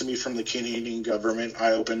envelope sent to me from the Canadian government.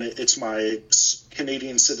 I open it. It's my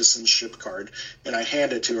Canadian citizenship card. And I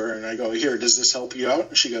hand it to her, and I go, "Here, does this help you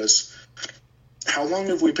out?" She goes, "How long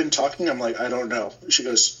have we been talking?" I'm like, "I don't know." She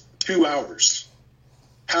goes, 2 hours.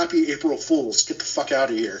 Happy April Fools. Get the fuck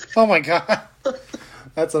out of here. Oh, my God.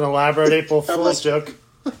 That's an elaborate April Fool's joke.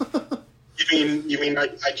 You mean I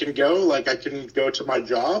can go? Like, I can go to my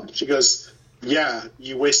job? She goes, "Yeah,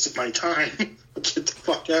 you wasted my time. Get the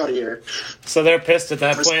fuck out of here." So they're pissed at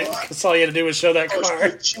that point. That's all you had to do was show that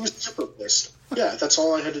card. She was super pissed. Yeah, that's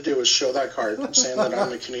all I had to do was show that card, saying that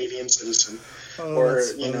I'm a Canadian citizen. Or,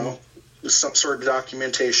 you know, some sort of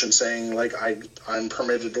documentation saying, like, I'm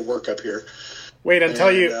permitted to work up here. Wait,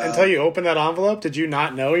 until you opened that envelope, did you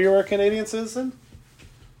not know you were a Canadian citizen?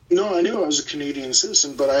 No, I knew I was a Canadian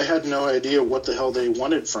citizen, but I had no idea what the hell they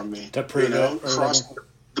wanted from me. To prove it. Crossing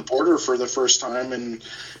the border for the first time, and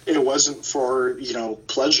it wasn't for,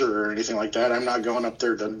 pleasure or anything like that. I'm not going up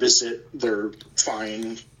there to visit their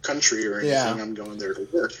fine country or anything. Yeah. I'm going there to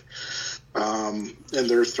work. And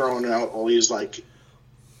they're throwing out all these, like,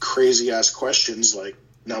 crazy-ass questions like,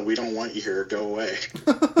 "No, we don't want you here. Go away."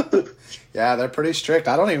 Yeah, they're pretty strict.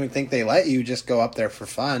 I don't even think they let you just go up there for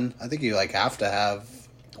fun. I think you, like, have to have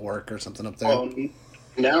work or something up there.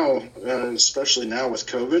 Now, especially now with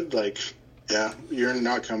COVID, like, yeah, you're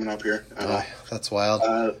not coming up here. That's wild.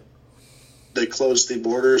 They closed the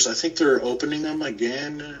borders. I think they're opening them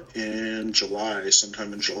again in July,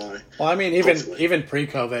 sometime in July. Well, I mean, even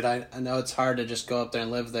pre-COVID, I know it's hard to just go up there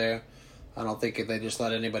and live there. I don't think they just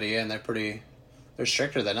let anybody in. They're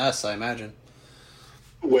stricter than us, I imagine.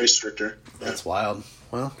 Way stricter. Yeah. That's wild.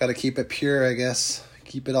 Well, got to keep it pure, I guess.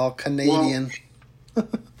 Keep it all Canadian. Well,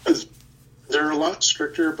 they're a lot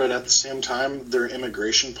stricter, but at the same time, their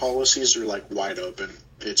immigration policies are, like, wide open.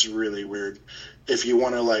 It's really weird. If you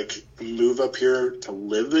want to, like, move up here to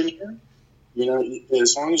live in here,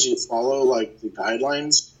 as long as you follow, like, the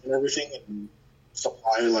guidelines and everything and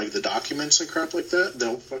supply, like, the documents and crap like that,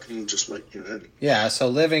 they'll fucking just let you in. Yeah, so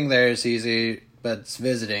living there is easy, but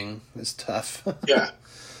visiting is tough. Yeah.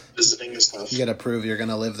 visiting and stuff. You gotta prove you're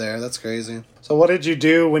gonna live there. That's crazy. So what did you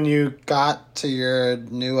do when you got to your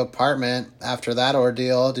new apartment after that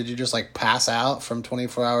ordeal? Did you just like pass out from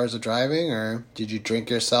 24 hours of driving, or did you drink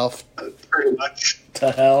yourself Pretty much.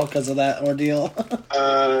 to hell because of that ordeal?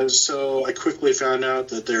 So I quickly found out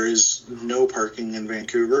that there is no parking in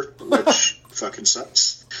Vancouver, which fucking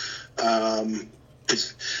sucks.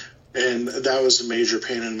 And that was a major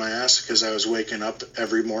pain in my ass because I was waking up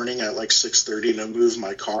every morning at like 6:30 to move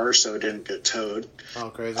my car so it didn't get towed. Oh,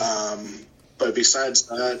 crazy. But besides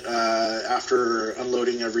that, after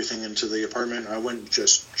unloading everything into the apartment, I went and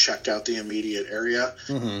just checked out the immediate area.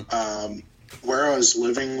 Mm-hmm. Where I was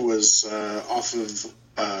living was off of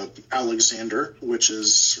Alexander, which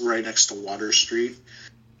is right next to Water Street.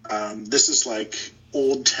 This is like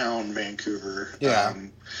Old Town Vancouver. Yeah.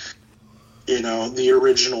 The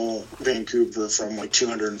original Vancouver from like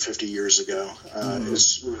 250 years ago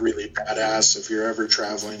is really badass. If you're ever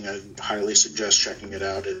traveling, I highly suggest checking it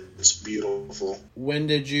out. It's beautiful. When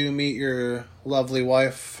did you meet your lovely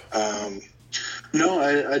wife? No,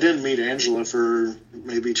 I didn't meet Angela for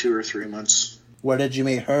maybe 2 or 3 months. Where did you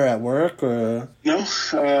meet her, at work or? No,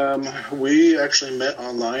 we actually met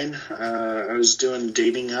online. I was doing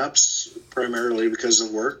dating apps primarily because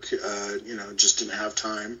of work. Just didn't have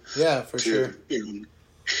time. Yeah, for to, sure.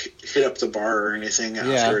 Hit up the bar or anything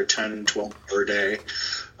after a 10, 12-hour day.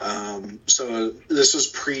 So this was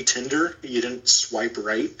pre-Tinder. You didn't swipe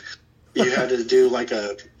right. You had to do like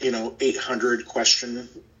a 800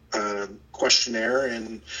 questionnaire,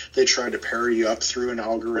 and they tried to pair you up through an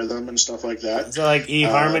algorithm and stuff like that. Is it like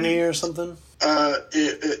eHarmony or something?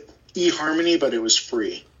 eHarmony, but it was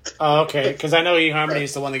free. Oh, okay. Because I know eHarmony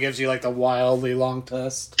is the one that gives you like the wildly long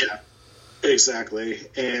test. Yeah, exactly.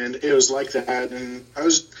 And it was like that. And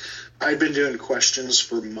I'd been doing questions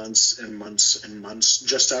for months and months and months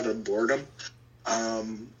just out of boredom.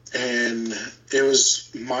 And it was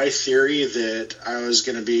my theory that I was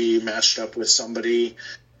going to be matched up with somebody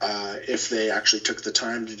if they actually took the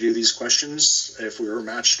time to do these questions. If we were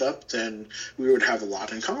matched up, then we would have a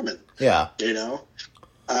lot in common. Yeah.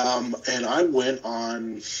 And I went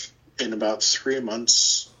on, in about 3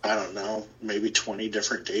 months, I don't know, maybe 20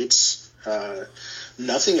 different dates.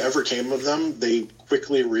 Nothing ever came of them. They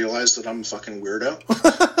quickly realized that I'm a fucking weirdo.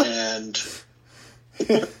 And,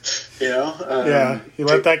 you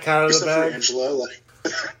let that count of the except bag. for Angela,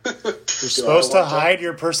 You're supposed to hide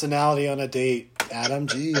your personality on a date, Adam.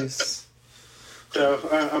 Jeez.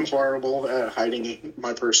 So I'm horrible at hiding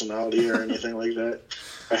my personality or anything like that.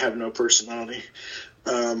 I have no personality.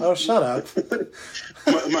 Shut up.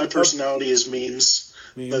 My personality is memes.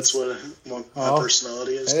 That's what my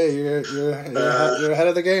personality is. Hey, you're ahead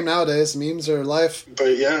of the game nowadays. Memes are life.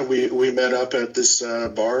 But yeah, we met up at this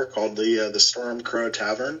bar called the Storm Crow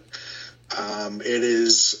Tavern. It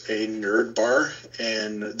is a nerd bar,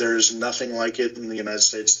 and there's nothing like it in the United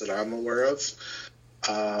States that I'm aware of.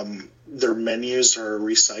 Their menus are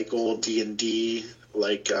recycled D&D,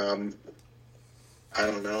 like I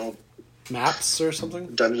don't know, Maps or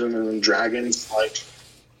something? Dungeons and Dragons, like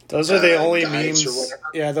those are the only guides memes. or whatever.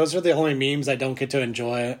 Yeah, those are the only memes I don't get to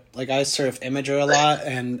enjoy. Like I surf Imager a lot,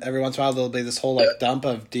 and every once in a while there'll be this whole like dump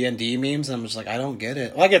of D&D memes, and I'm just like, I don't get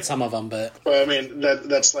it. Well, I get some of them, but Well, I mean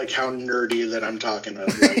that's like how nerdy that I'm talking of.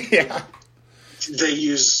 Like, yeah. They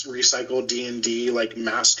use recycled D&D like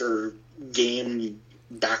master game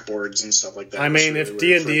backboards and stuff like that. I mean, It's if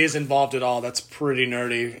really weird. D&D is involved at all, that's pretty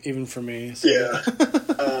nerdy, even for me. So. Yeah.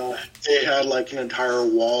 They had like an entire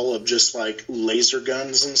wall of just like laser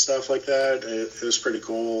guns and stuff like that. It was pretty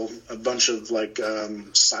cool. A bunch of like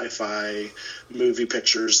sci-fi movie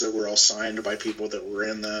pictures that were all signed by people that were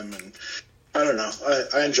in them. And I don't know.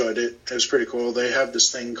 I enjoyed it. It was pretty cool. They have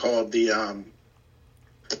this thing called the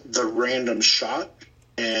random shot,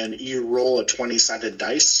 and you roll a 20-sided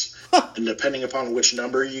dice. And depending upon which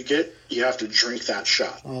number you get, you have to drink that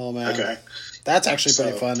shot. Oh man. Okay. That's actually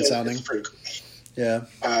pretty fun sounding. It's pretty cool. Yeah.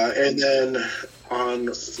 And then on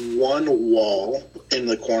one wall in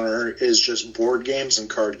the corner is just board games and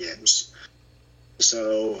card games.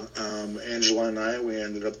 So Angela and we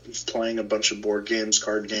ended up playing a bunch of board games,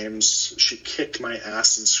 card games. She kicked my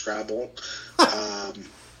ass in Scrabble.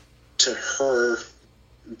 To her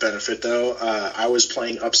benefit, though, I was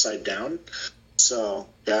playing Upside Down. So,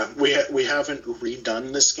 yeah, we haven't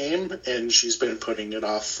redone this game, and she's been putting it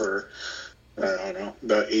off for, I don't know,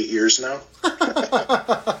 about 8 years now.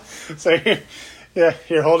 So, yeah,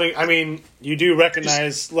 you're holding... I mean, you do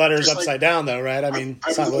recognize letters just upside down, though, right? I mean, I'm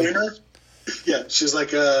it's not the like... winner. Yeah, she's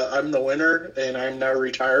like, I'm the winner, and I'm now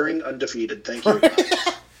retiring undefeated. Thank you.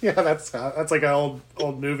 Yeah, that's like an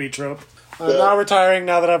old movie trope. I'm not retiring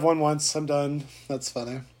now that I've won once. I'm done. That's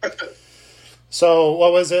funny. So,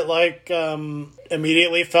 what was it like?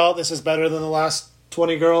 Immediately felt this is better than the last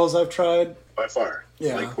 20 girls I've tried? By far.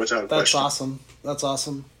 Yeah. Like, without That's question. awesome. That's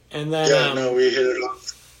awesome. And then... Yeah, no, we hit it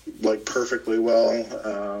off, like, perfectly well.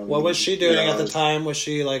 What was she doing at the time? Was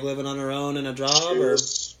she, like, living on her own in a job?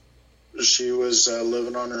 She was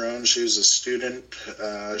living on her own. She was a student.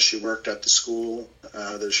 She worked at the school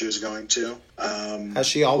that she was going to. Has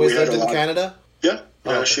she always lived in Canada? Yeah.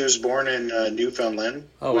 Okay. She was born in Newfoundland,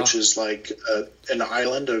 wow. which is like an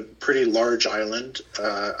island, a pretty large island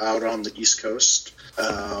out on the East Coast.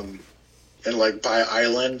 And like by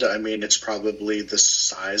island, I mean it's probably the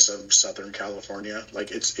size of Southern California.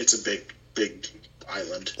 Like it's a big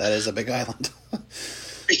island. That is a big island.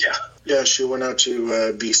 Yeah. She went out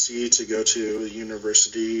to BC to go to the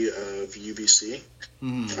University of UBC,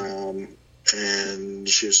 and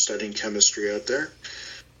she was studying chemistry out there.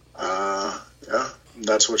 Yeah,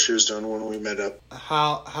 that's what she was doing when we met up.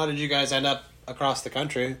 How did you guys end up across the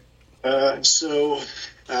country? So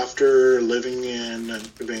after living in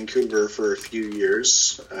Vancouver for a few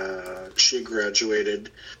years, she graduated.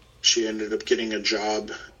 She ended up getting a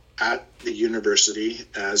job at the university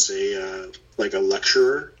as a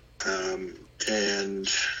lecturer, and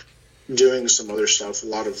doing some other stuff, a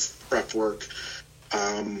lot of prep work,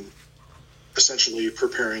 essentially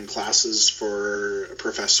preparing classes for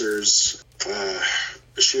professors.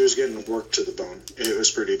 She was getting worked to the bone. It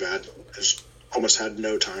was pretty bad. I just almost had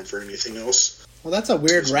no time for anything else. Well, that's a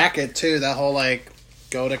weird racket, too, that whole, like,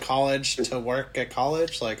 go to college to work at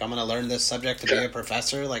college. Like, I'm going to learn this subject to be a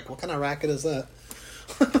professor. Like, what kind of racket is that?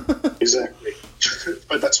 Exactly.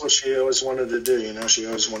 But that's what she always wanted to do, you know. She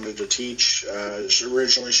always wanted to teach.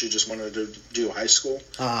 Originally, she just wanted to do high school.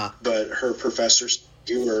 But her professors,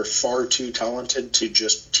 you are far too talented to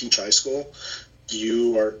just teach high school.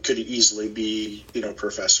 You could easily be,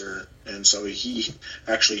 professor. And so he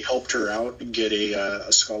actually helped her out and get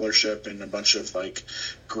a scholarship and a bunch of, like,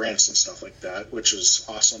 grants and stuff like that, which is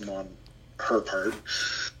awesome on her part.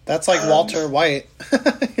 That's like Walter White.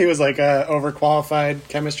 He was like a overqualified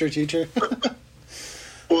chemistry teacher.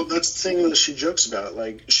 Well, that's the thing that she jokes about.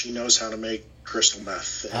 Like, she knows how to make crystal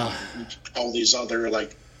meth and all these other,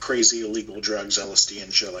 like, crazy illegal drugs, LSD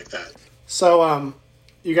and shit like that. So,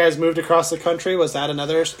 you guys moved across the country. Was that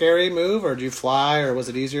another scary move, or did you fly, or was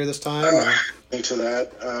it easier this time? Into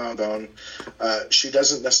that, she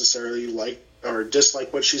doesn't necessarily like or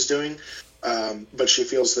dislike what she's doing, but she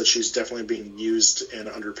feels that she's definitely being used and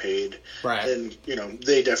underpaid. Right. And,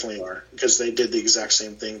 they definitely are, because they did the exact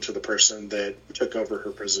same thing to the person that took over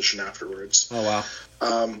her position afterwards. Oh,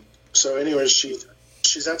 wow. So anyways,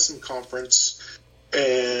 she's at some conference,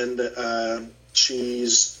 and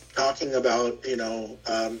she's talking about,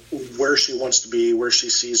 where she wants to be, where she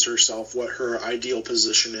sees herself, what her ideal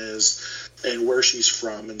position is, and where she's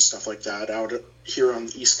from and stuff like that, out here on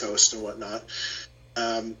the East Coast and whatnot.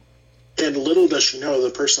 And little does she know, the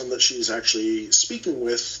person that she's actually speaking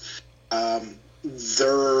with,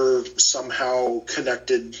 they're somehow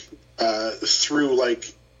connected through,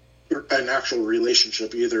 like, an actual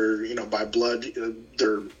relationship, either, by blood,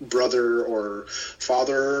 their brother or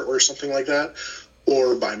father or something like that,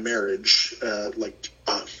 or by marriage, I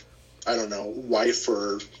don't know, wife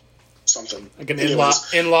or something. Like an in-law?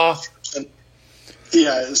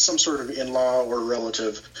 Yeah, some sort of in-law or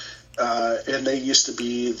relative. And they used to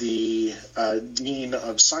be the dean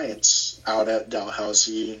of science out at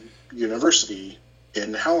Dalhousie University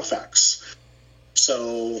in Halifax.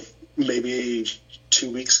 So maybe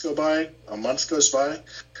 2 weeks go by, a month goes by,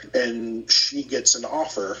 and she gets an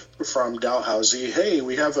offer from Dalhousie. Hey,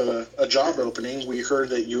 we have a job opening. We heard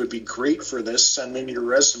that you would be great for this. Send in your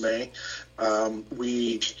resume.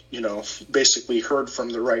 We, basically heard from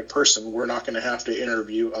the right person. We're not going to have to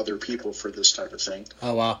interview other people for this type of thing.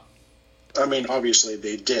 Oh, wow. I mean, obviously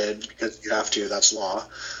they did, because you have to. That's law.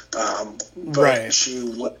 But right. She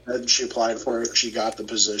applied for it. She got the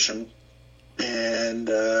position. And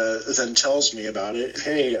then tells me about it.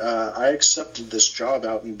 Hey, I accepted this job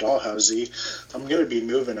out in Dalhousie. I'm going to be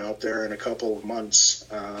moving out there in a couple of months.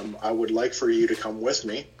 I would like for you to come with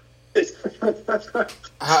me.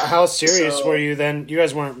 How serious were you then? You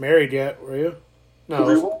guys weren't married yet, were you? No.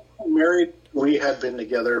 We weren't married. We had been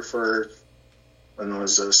together for, when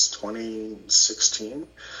was this, 2016?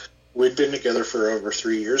 We'd been together for over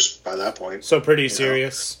 3 years by that point. So pretty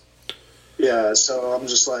serious. Yeah, so I'm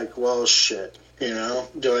just like, well, shit,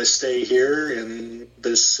 do I stay here in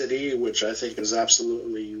this city, which I think is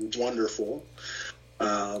absolutely wonderful,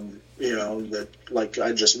 that, like,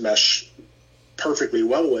 I just mesh perfectly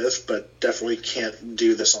well with, but definitely can't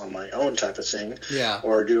do this on my own type of thing. Yeah.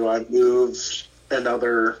 Or do I move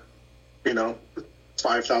another,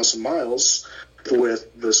 5,000 miles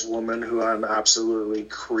with this woman who I'm absolutely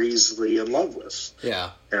crazily in love with? Yeah.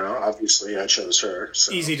 Obviously I chose her.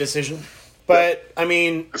 So. Easy decision. But, I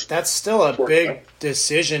mean, that's still a big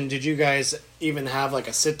decision. Did you guys even have, like,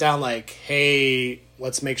 a sit-down, like, hey,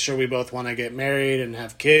 let's make sure we both want to get married and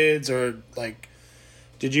have kids? Or, like,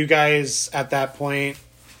 did you guys, at that point,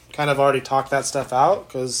 kind of already talk that stuff out?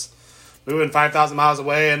 Because moving 5,000 miles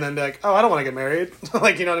away and then be like, oh, I don't want to get married.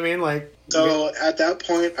 Like, you know what I mean? Like, so, at that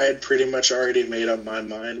point, I had pretty much already made up my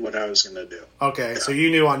mind what I was going to do. Okay, so you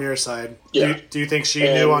knew on your side. Yeah. Do you think she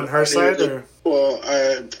knew on her side? Or? Well,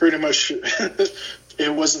 I pretty much,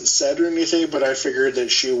 it wasn't said or anything, but I figured that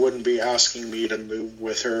she wouldn't be asking me to move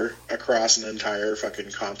with her across an entire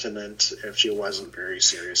fucking continent if she wasn't very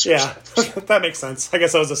serious. Yeah, that makes sense. I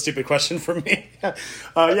guess that was a stupid question for me. Yeah,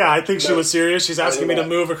 I think she was serious. She's asking me to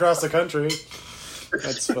move across the country.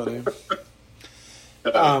 That's funny.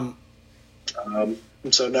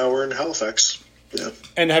 So now we're in Halifax. Yeah.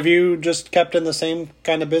 And have you just kept in the same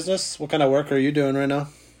kind of business? What kind of work are you doing right now?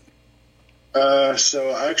 So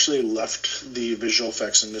I actually left the visual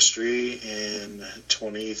effects industry in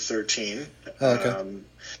 2013. Oh, okay.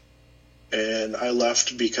 And I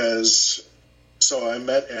left because, so I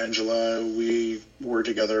met Angela. We were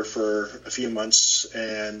together for a few months,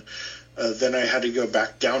 and then I had to go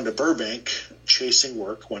back down to Burbank chasing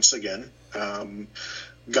work once again.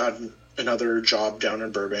 Got another job down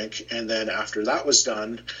in Burbank, and then after that was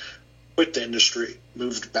done, quit the industry,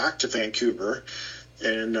 moved back to Vancouver,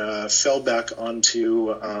 and fell back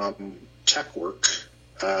onto tech work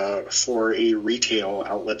for a retail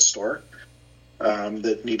outlet store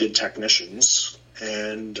that needed technicians.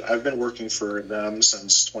 And I've been working for them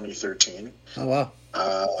since 2013. Oh, wow.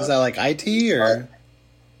 Is that like IT or?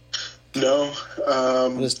 No.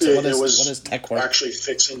 What is tech work? Actually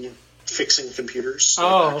fixing computers.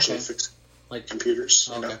 Oh, actually okay. fixing computers.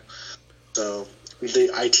 Okay. So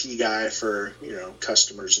the IT guy for,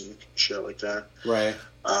 customers and shit like that. Right.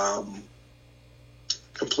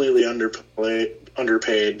 Completely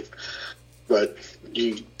underpaid, but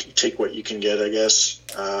you take what you can get, I guess.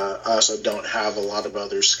 I also don't have a lot of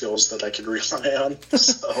other skills that I could rely on.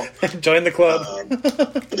 So join the club.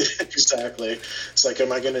 Exactly. It's like,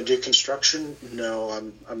 am I going to do construction? No,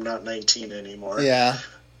 I'm not 19 anymore. Yeah.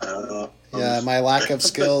 My lack of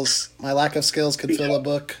skills could fill a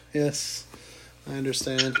book. Yes. I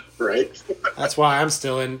understand. Right. That's why I'm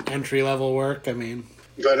still in entry-level work. I mean,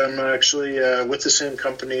 but I'm actually with the same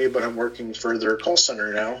company, but I'm working for their call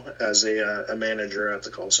center now as a manager at the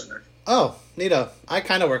call center. Oh, neato. I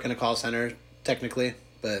kind of work in a call center, technically,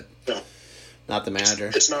 but No. not the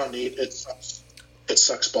manager. It's not neat. It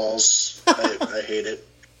sucks balls. I hate it.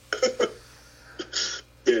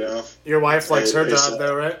 your wife likes her job,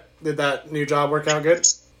 though, right? Did that new job work out good?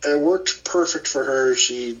 It worked perfect for her.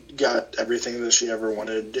 She got everything that she ever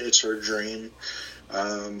wanted. It's her dream.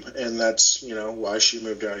 And that's, why she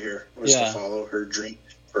moved out here, was to follow her dream,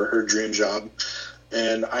 for her dream job.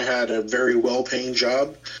 And I had a very well-paying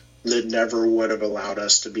job that never would have allowed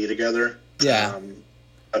us to be together. Yeah.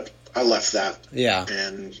 I left that. Yeah.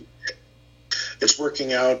 And it's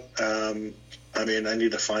working out. I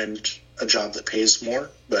need to find a job that pays more,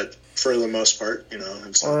 but for the most part,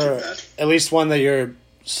 it's not too bad. At least one that you're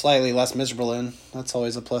slightly less miserable in. That's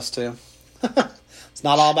always a plus, too. It's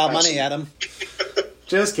not all about money, Adam.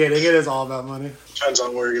 Just kidding. It is all about money. Depends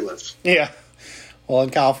on where you live. Yeah. Well,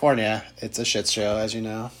 in California, it's a shit show, as you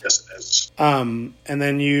know. Yes, it is. And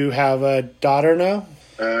then you have a daughter now?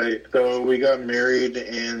 So we got married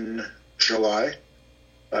in July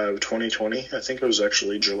of 2020. I think it was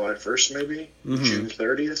actually July 1st, maybe? Mm-hmm. June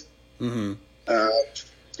 30th? Mm-hmm.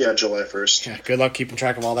 Yeah, July 1st. Yeah, good luck keeping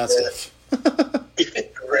track of all that stuff.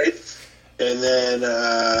 Right? And then,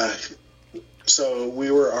 so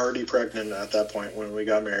we were already pregnant at that point when we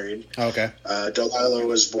got married. Okay. Delilah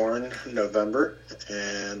was born in November,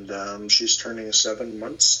 and she's turning 7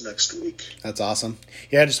 months next week. That's awesome.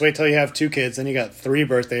 Yeah, just wait till you have 2 kids, then you got 3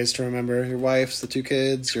 birthdays to remember. Your wife's, the 2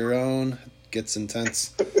 kids, your own. It gets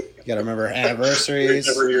intense. You got to remember anniversaries.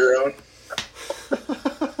 Remember your own.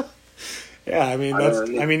 Yeah,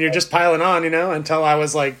 you're just piling on, until I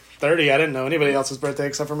was like 30. I didn't know anybody else's birthday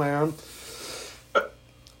except for my own.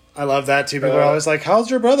 I love that too. People are always like,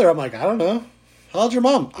 how's your brother? I'm like, I don't know. How's your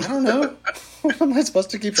mom? I don't know. Am I supposed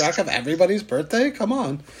to keep track of everybody's birthday? Come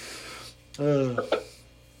on. Now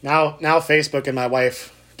Facebook and my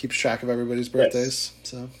wife keeps track of everybody's birthdays.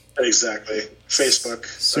 So Exactly. Facebook.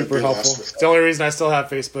 super helpful. The only reason I still have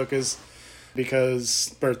Facebook is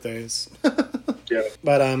because birthdays. Yeah.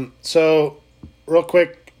 But so real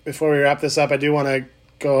quick before we wrap this up, I do want to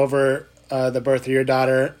go over the birth of your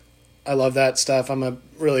daughter. I love that stuff. I'm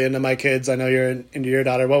really into my kids. I know you're into your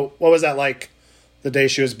daughter. What was that like the day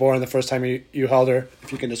she was born, the first time you held her,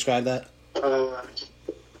 if you can describe that?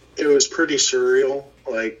 It was pretty surreal.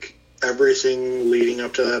 Like, everything leading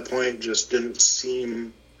up to that point just didn't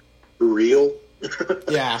seem real.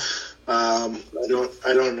 Yeah. I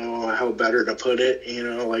don't know how better to put it. You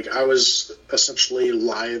know, like, I was essentially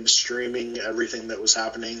live streaming everything that was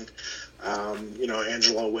happening. You know,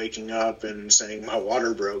 Angela waking up and saying my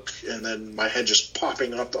water broke, and then my head just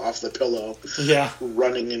popping up off the pillow. Yeah.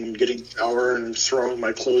 Running and getting shower and throwing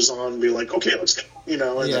my clothes on and be like, okay, let's go. You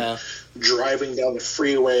know, and then driving down the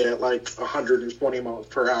freeway at like 120 miles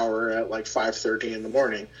per hour at like 5:30 in the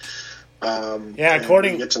morning.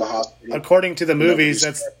 According get to the hospital. According to the movies,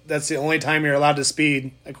 that's the only time you're allowed to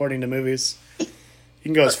speed. According to movies, you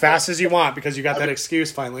can go as fast as you want because you got that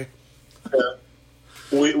excuse finally.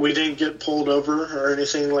 We didn't get pulled over or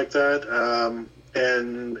anything like that.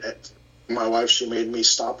 And my wife, she made me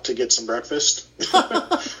stop to get some breakfast.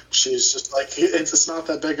 She's just like, it's not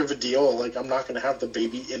that big of a deal. Like, I'm not going to have the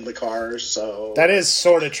baby in the car. So that is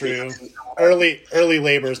sort of true. Early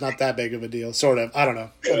labor is not that big of a deal. Sort of. I don't know.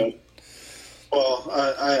 Yeah. Well,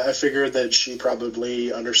 I figured that she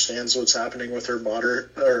probably understands what's happening with her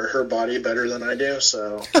body better than I do.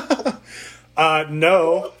 So.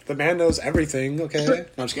 No, the man knows everything. Okay, no,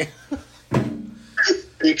 I'm just kidding.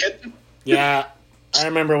 Are you kidding? Yeah, I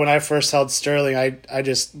remember when I first held Sterling, I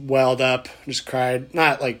just welled up, just cried.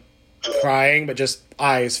 Not like crying, but just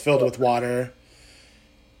eyes filled with water.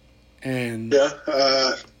 And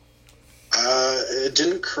it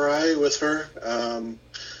didn't cry with her.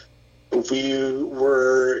 We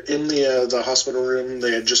were in the hospital room.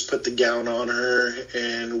 They had just put the gown on her,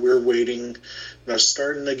 and we're waiting. And I was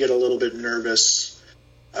starting to get a little bit nervous.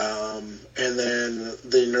 And then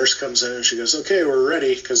the nurse comes in and she goes, okay, we're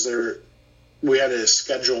ready, because we had a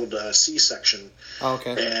scheduled C-section.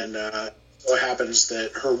 Okay. And so it happens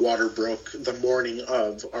that her water broke the morning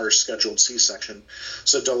of our scheduled C-section.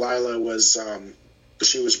 So Delilah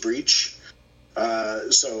she was breech.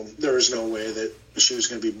 So there was no way that she was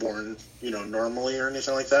going to be born, normally or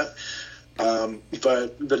anything like that.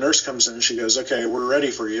 But the nurse comes in and she goes, okay, we're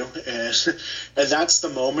ready for you. And that's the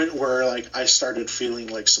moment where, like, I started feeling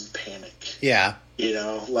like some panic. Yeah.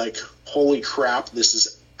 Like, holy crap, this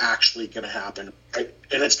is actually going to happen. And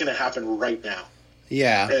it's going to happen right now.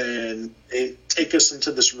 Yeah. And they take us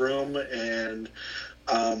into this room, and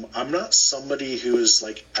I'm not somebody who has,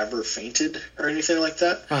 like, ever fainted or anything like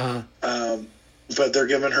that. Uh-huh. But they're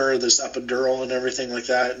giving her this epidural and everything like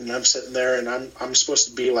that, and I'm sitting there, and I'm supposed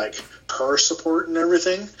to be like her support and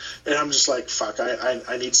everything, and I'm just like, fuck,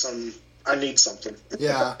 I need something.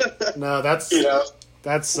 Yeah, no, that's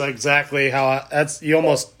that's exactly how you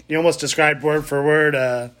almost described word for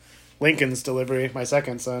word Lincoln's delivery, my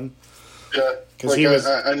second son. Yeah, because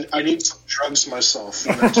like I need some drugs myself.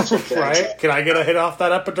 Right? Can I get a hit off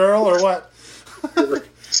that epidural or what?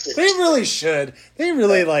 They really should. They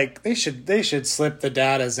really they should slip the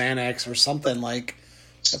dad a Xanax or something like.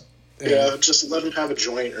 Yeah, just let him have a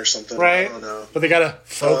joint or something. Right. I don't know. But they gotta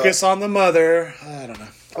focus on the mother. I don't know.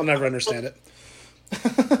 I'll never understand it.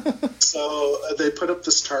 So they put up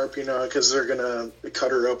this tarp, because they're gonna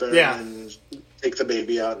cut her open and take the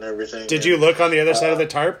baby out and everything. Did you look on the other side of the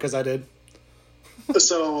tarp? Because I did.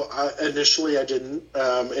 So initially I didn't.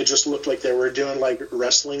 It just looked like they were doing like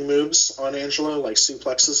wrestling moves on Angela, like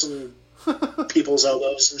suplexes and people's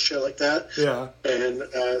elbows and shit like that. Yeah. And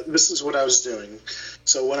this is what I was doing.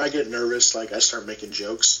 So when I get nervous, like, I start making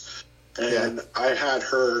jokes. And I had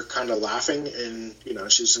her kind of laughing, and,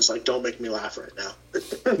 she's just like, don't make me laugh right now.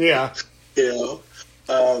 Yeah.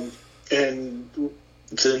 And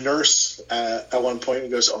the nurse at one point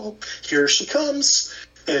goes, oh, here she comes.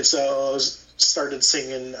 And so I started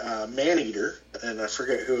singing Man-Eater, and I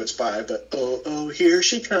forget who it's by, but oh, here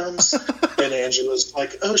she comes. And Angela's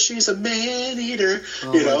like, oh, she's a man-eater,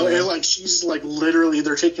 and like, she's like, literally,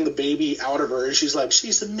 they're taking the baby out of her, and she's like,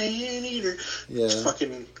 she's a man-eater. Yeah. It's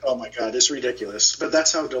fucking, oh my God, it's ridiculous. But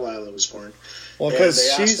that's how Delilah was born. Well, because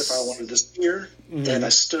they asked if I wanted to see her, and I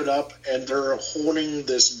stood up, and they're holding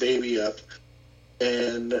this baby up,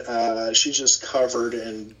 and she's just covered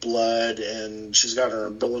in blood, and she's got her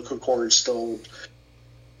umbilical cord still,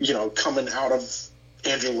 coming out of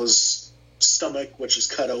Angela's stomach, which is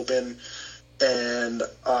cut open, and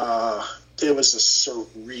it was a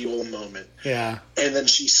surreal moment. Yeah. And then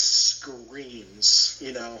she screams,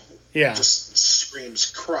 just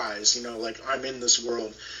screams, cries, like, I'm in this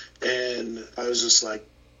world. And I was just like,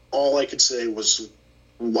 all I could say was,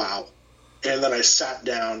 wow. And then I sat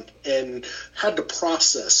down and had to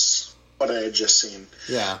process what I had just seen.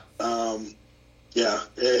 Yeah.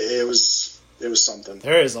 It was something.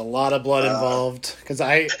 There is a lot of blood involved. Because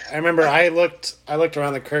I remember I looked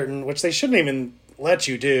around the curtain, which they shouldn't even let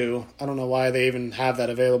you do. I don't know why they even have that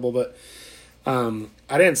available, but I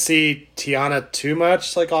didn't see Tiana too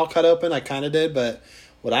much, like, all cut open. I kind of did, but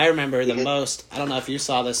what I remember the most, I don't know if you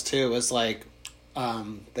saw this too, was like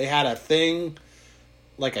they had a thing,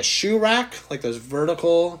 like a shoe rack, like those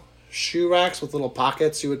vertical shoe racks with little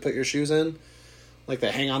pockets you would put your shoes in, like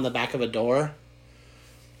that hang on the back of a door.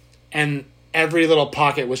 And every little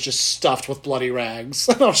pocket was just stuffed with bloody rags.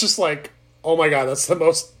 And I was just like, oh my God, that's the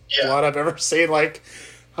most blood I've ever seen. Like,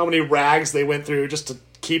 how many rags they went through just to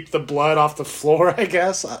keep the blood off the floor, I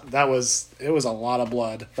guess. It was a lot of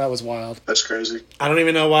blood. That was wild. That's crazy. I don't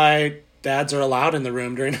even know why dads are allowed in the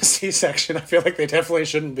room during a C-section. I feel like they definitely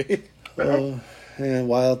shouldn't be. Oh, yeah,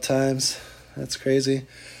 wild times. That's crazy.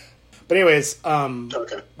 But anyways,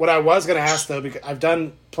 what I was going to ask, though, because I've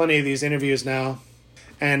done plenty of these interviews now,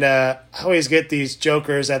 and I always get these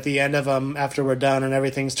jokers at the end of them after we're done and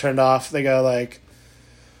everything's turned off. They go like,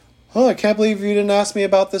 oh, I can't believe you didn't ask me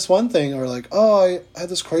about this one thing. Or like, oh, I had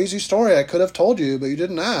this crazy story I could have told you, but you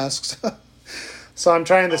didn't ask. So I'm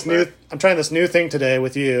trying this new thing today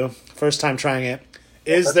with you. First time trying it.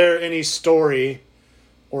 Is there any story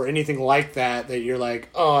or anything like that you're like,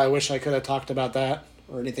 oh, I wish I could have talked about that,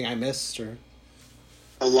 or anything I missed? Or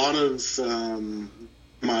a lot of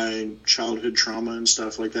my childhood trauma and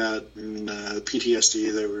stuff like that, and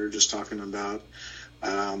PTSD that we were just talking about,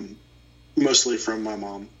 mostly from my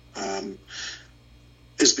mom,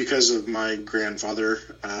 is because of my grandfather.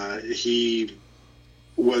 He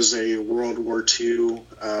was a World War II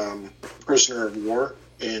prisoner of war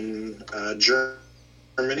in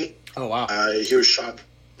Germany. Oh, wow. He was shot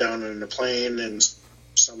down in a plane and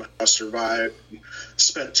somehow survived.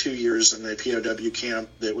 Spent 2 years in a POW camp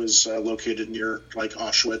that was located near, like,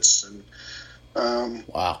 Auschwitz. And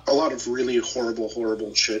wow. A lot of really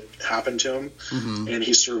horrible shit happened to him. Mm-hmm. And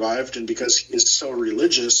he survived. And because he is so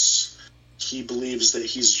religious, he believes that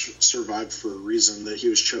he's survived for a reason, that he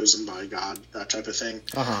was chosen by God, that type of thing.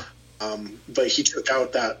 Uh-huh. But he took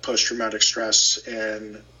out that post-traumatic stress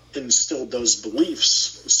and instilled those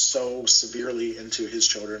beliefs so severely into his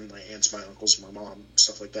children, my aunts, my uncles, my mom,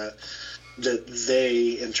 stuff like that, that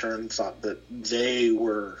they in turn thought that they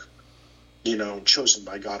were, chosen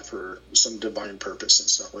by God for some divine purpose and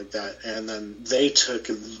stuff like that. And then they took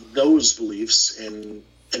those beliefs and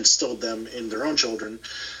instilled them in their own children,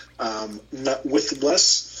 not with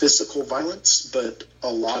less physical violence, but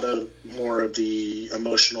a lot of more of the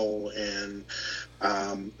emotional and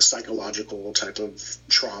psychological type of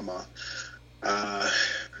trauma.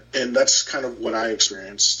 And that's kind of what I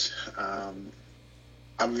experienced. I'm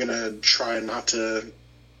going to try not to,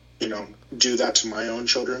 do that to my own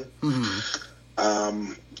children.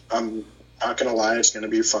 Mm-hmm. I'm not going to lie, it's going to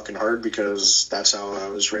be fucking hard because that's how I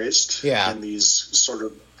was raised. Yeah. In these sort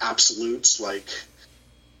of absolutes, like,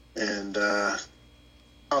 and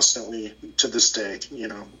constantly to this day,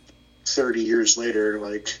 30 years later,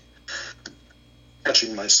 like,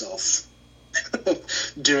 catching myself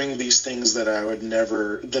doing these things that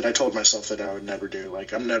I told myself that I would never do.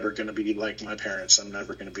 Like, I'm never going to be like my parents. I'm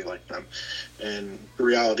never going to be like them. And the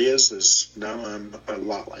reality is no, I'm a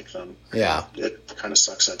lot like them. Yeah. It kind of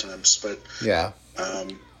sucks at times, but yeah.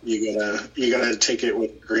 You gotta take it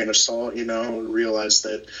with a grain of salt, realize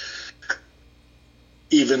that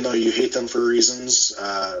even though you hate them for reasons,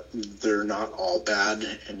 they're not all bad,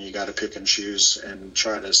 and you got to pick and choose and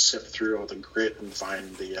try to sift through all the grit and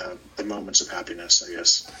find the moments of happiness, I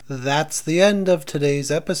guess. That's the end of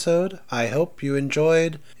today's episode. I hope you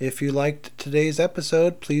enjoyed. If you liked today's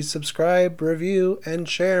episode, please subscribe, review, and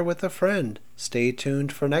share with a friend. Stay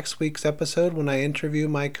tuned for next week's episode when I interview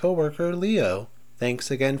my coworker, Leo.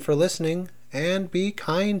 Thanks again for listening, and be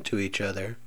kind to each other.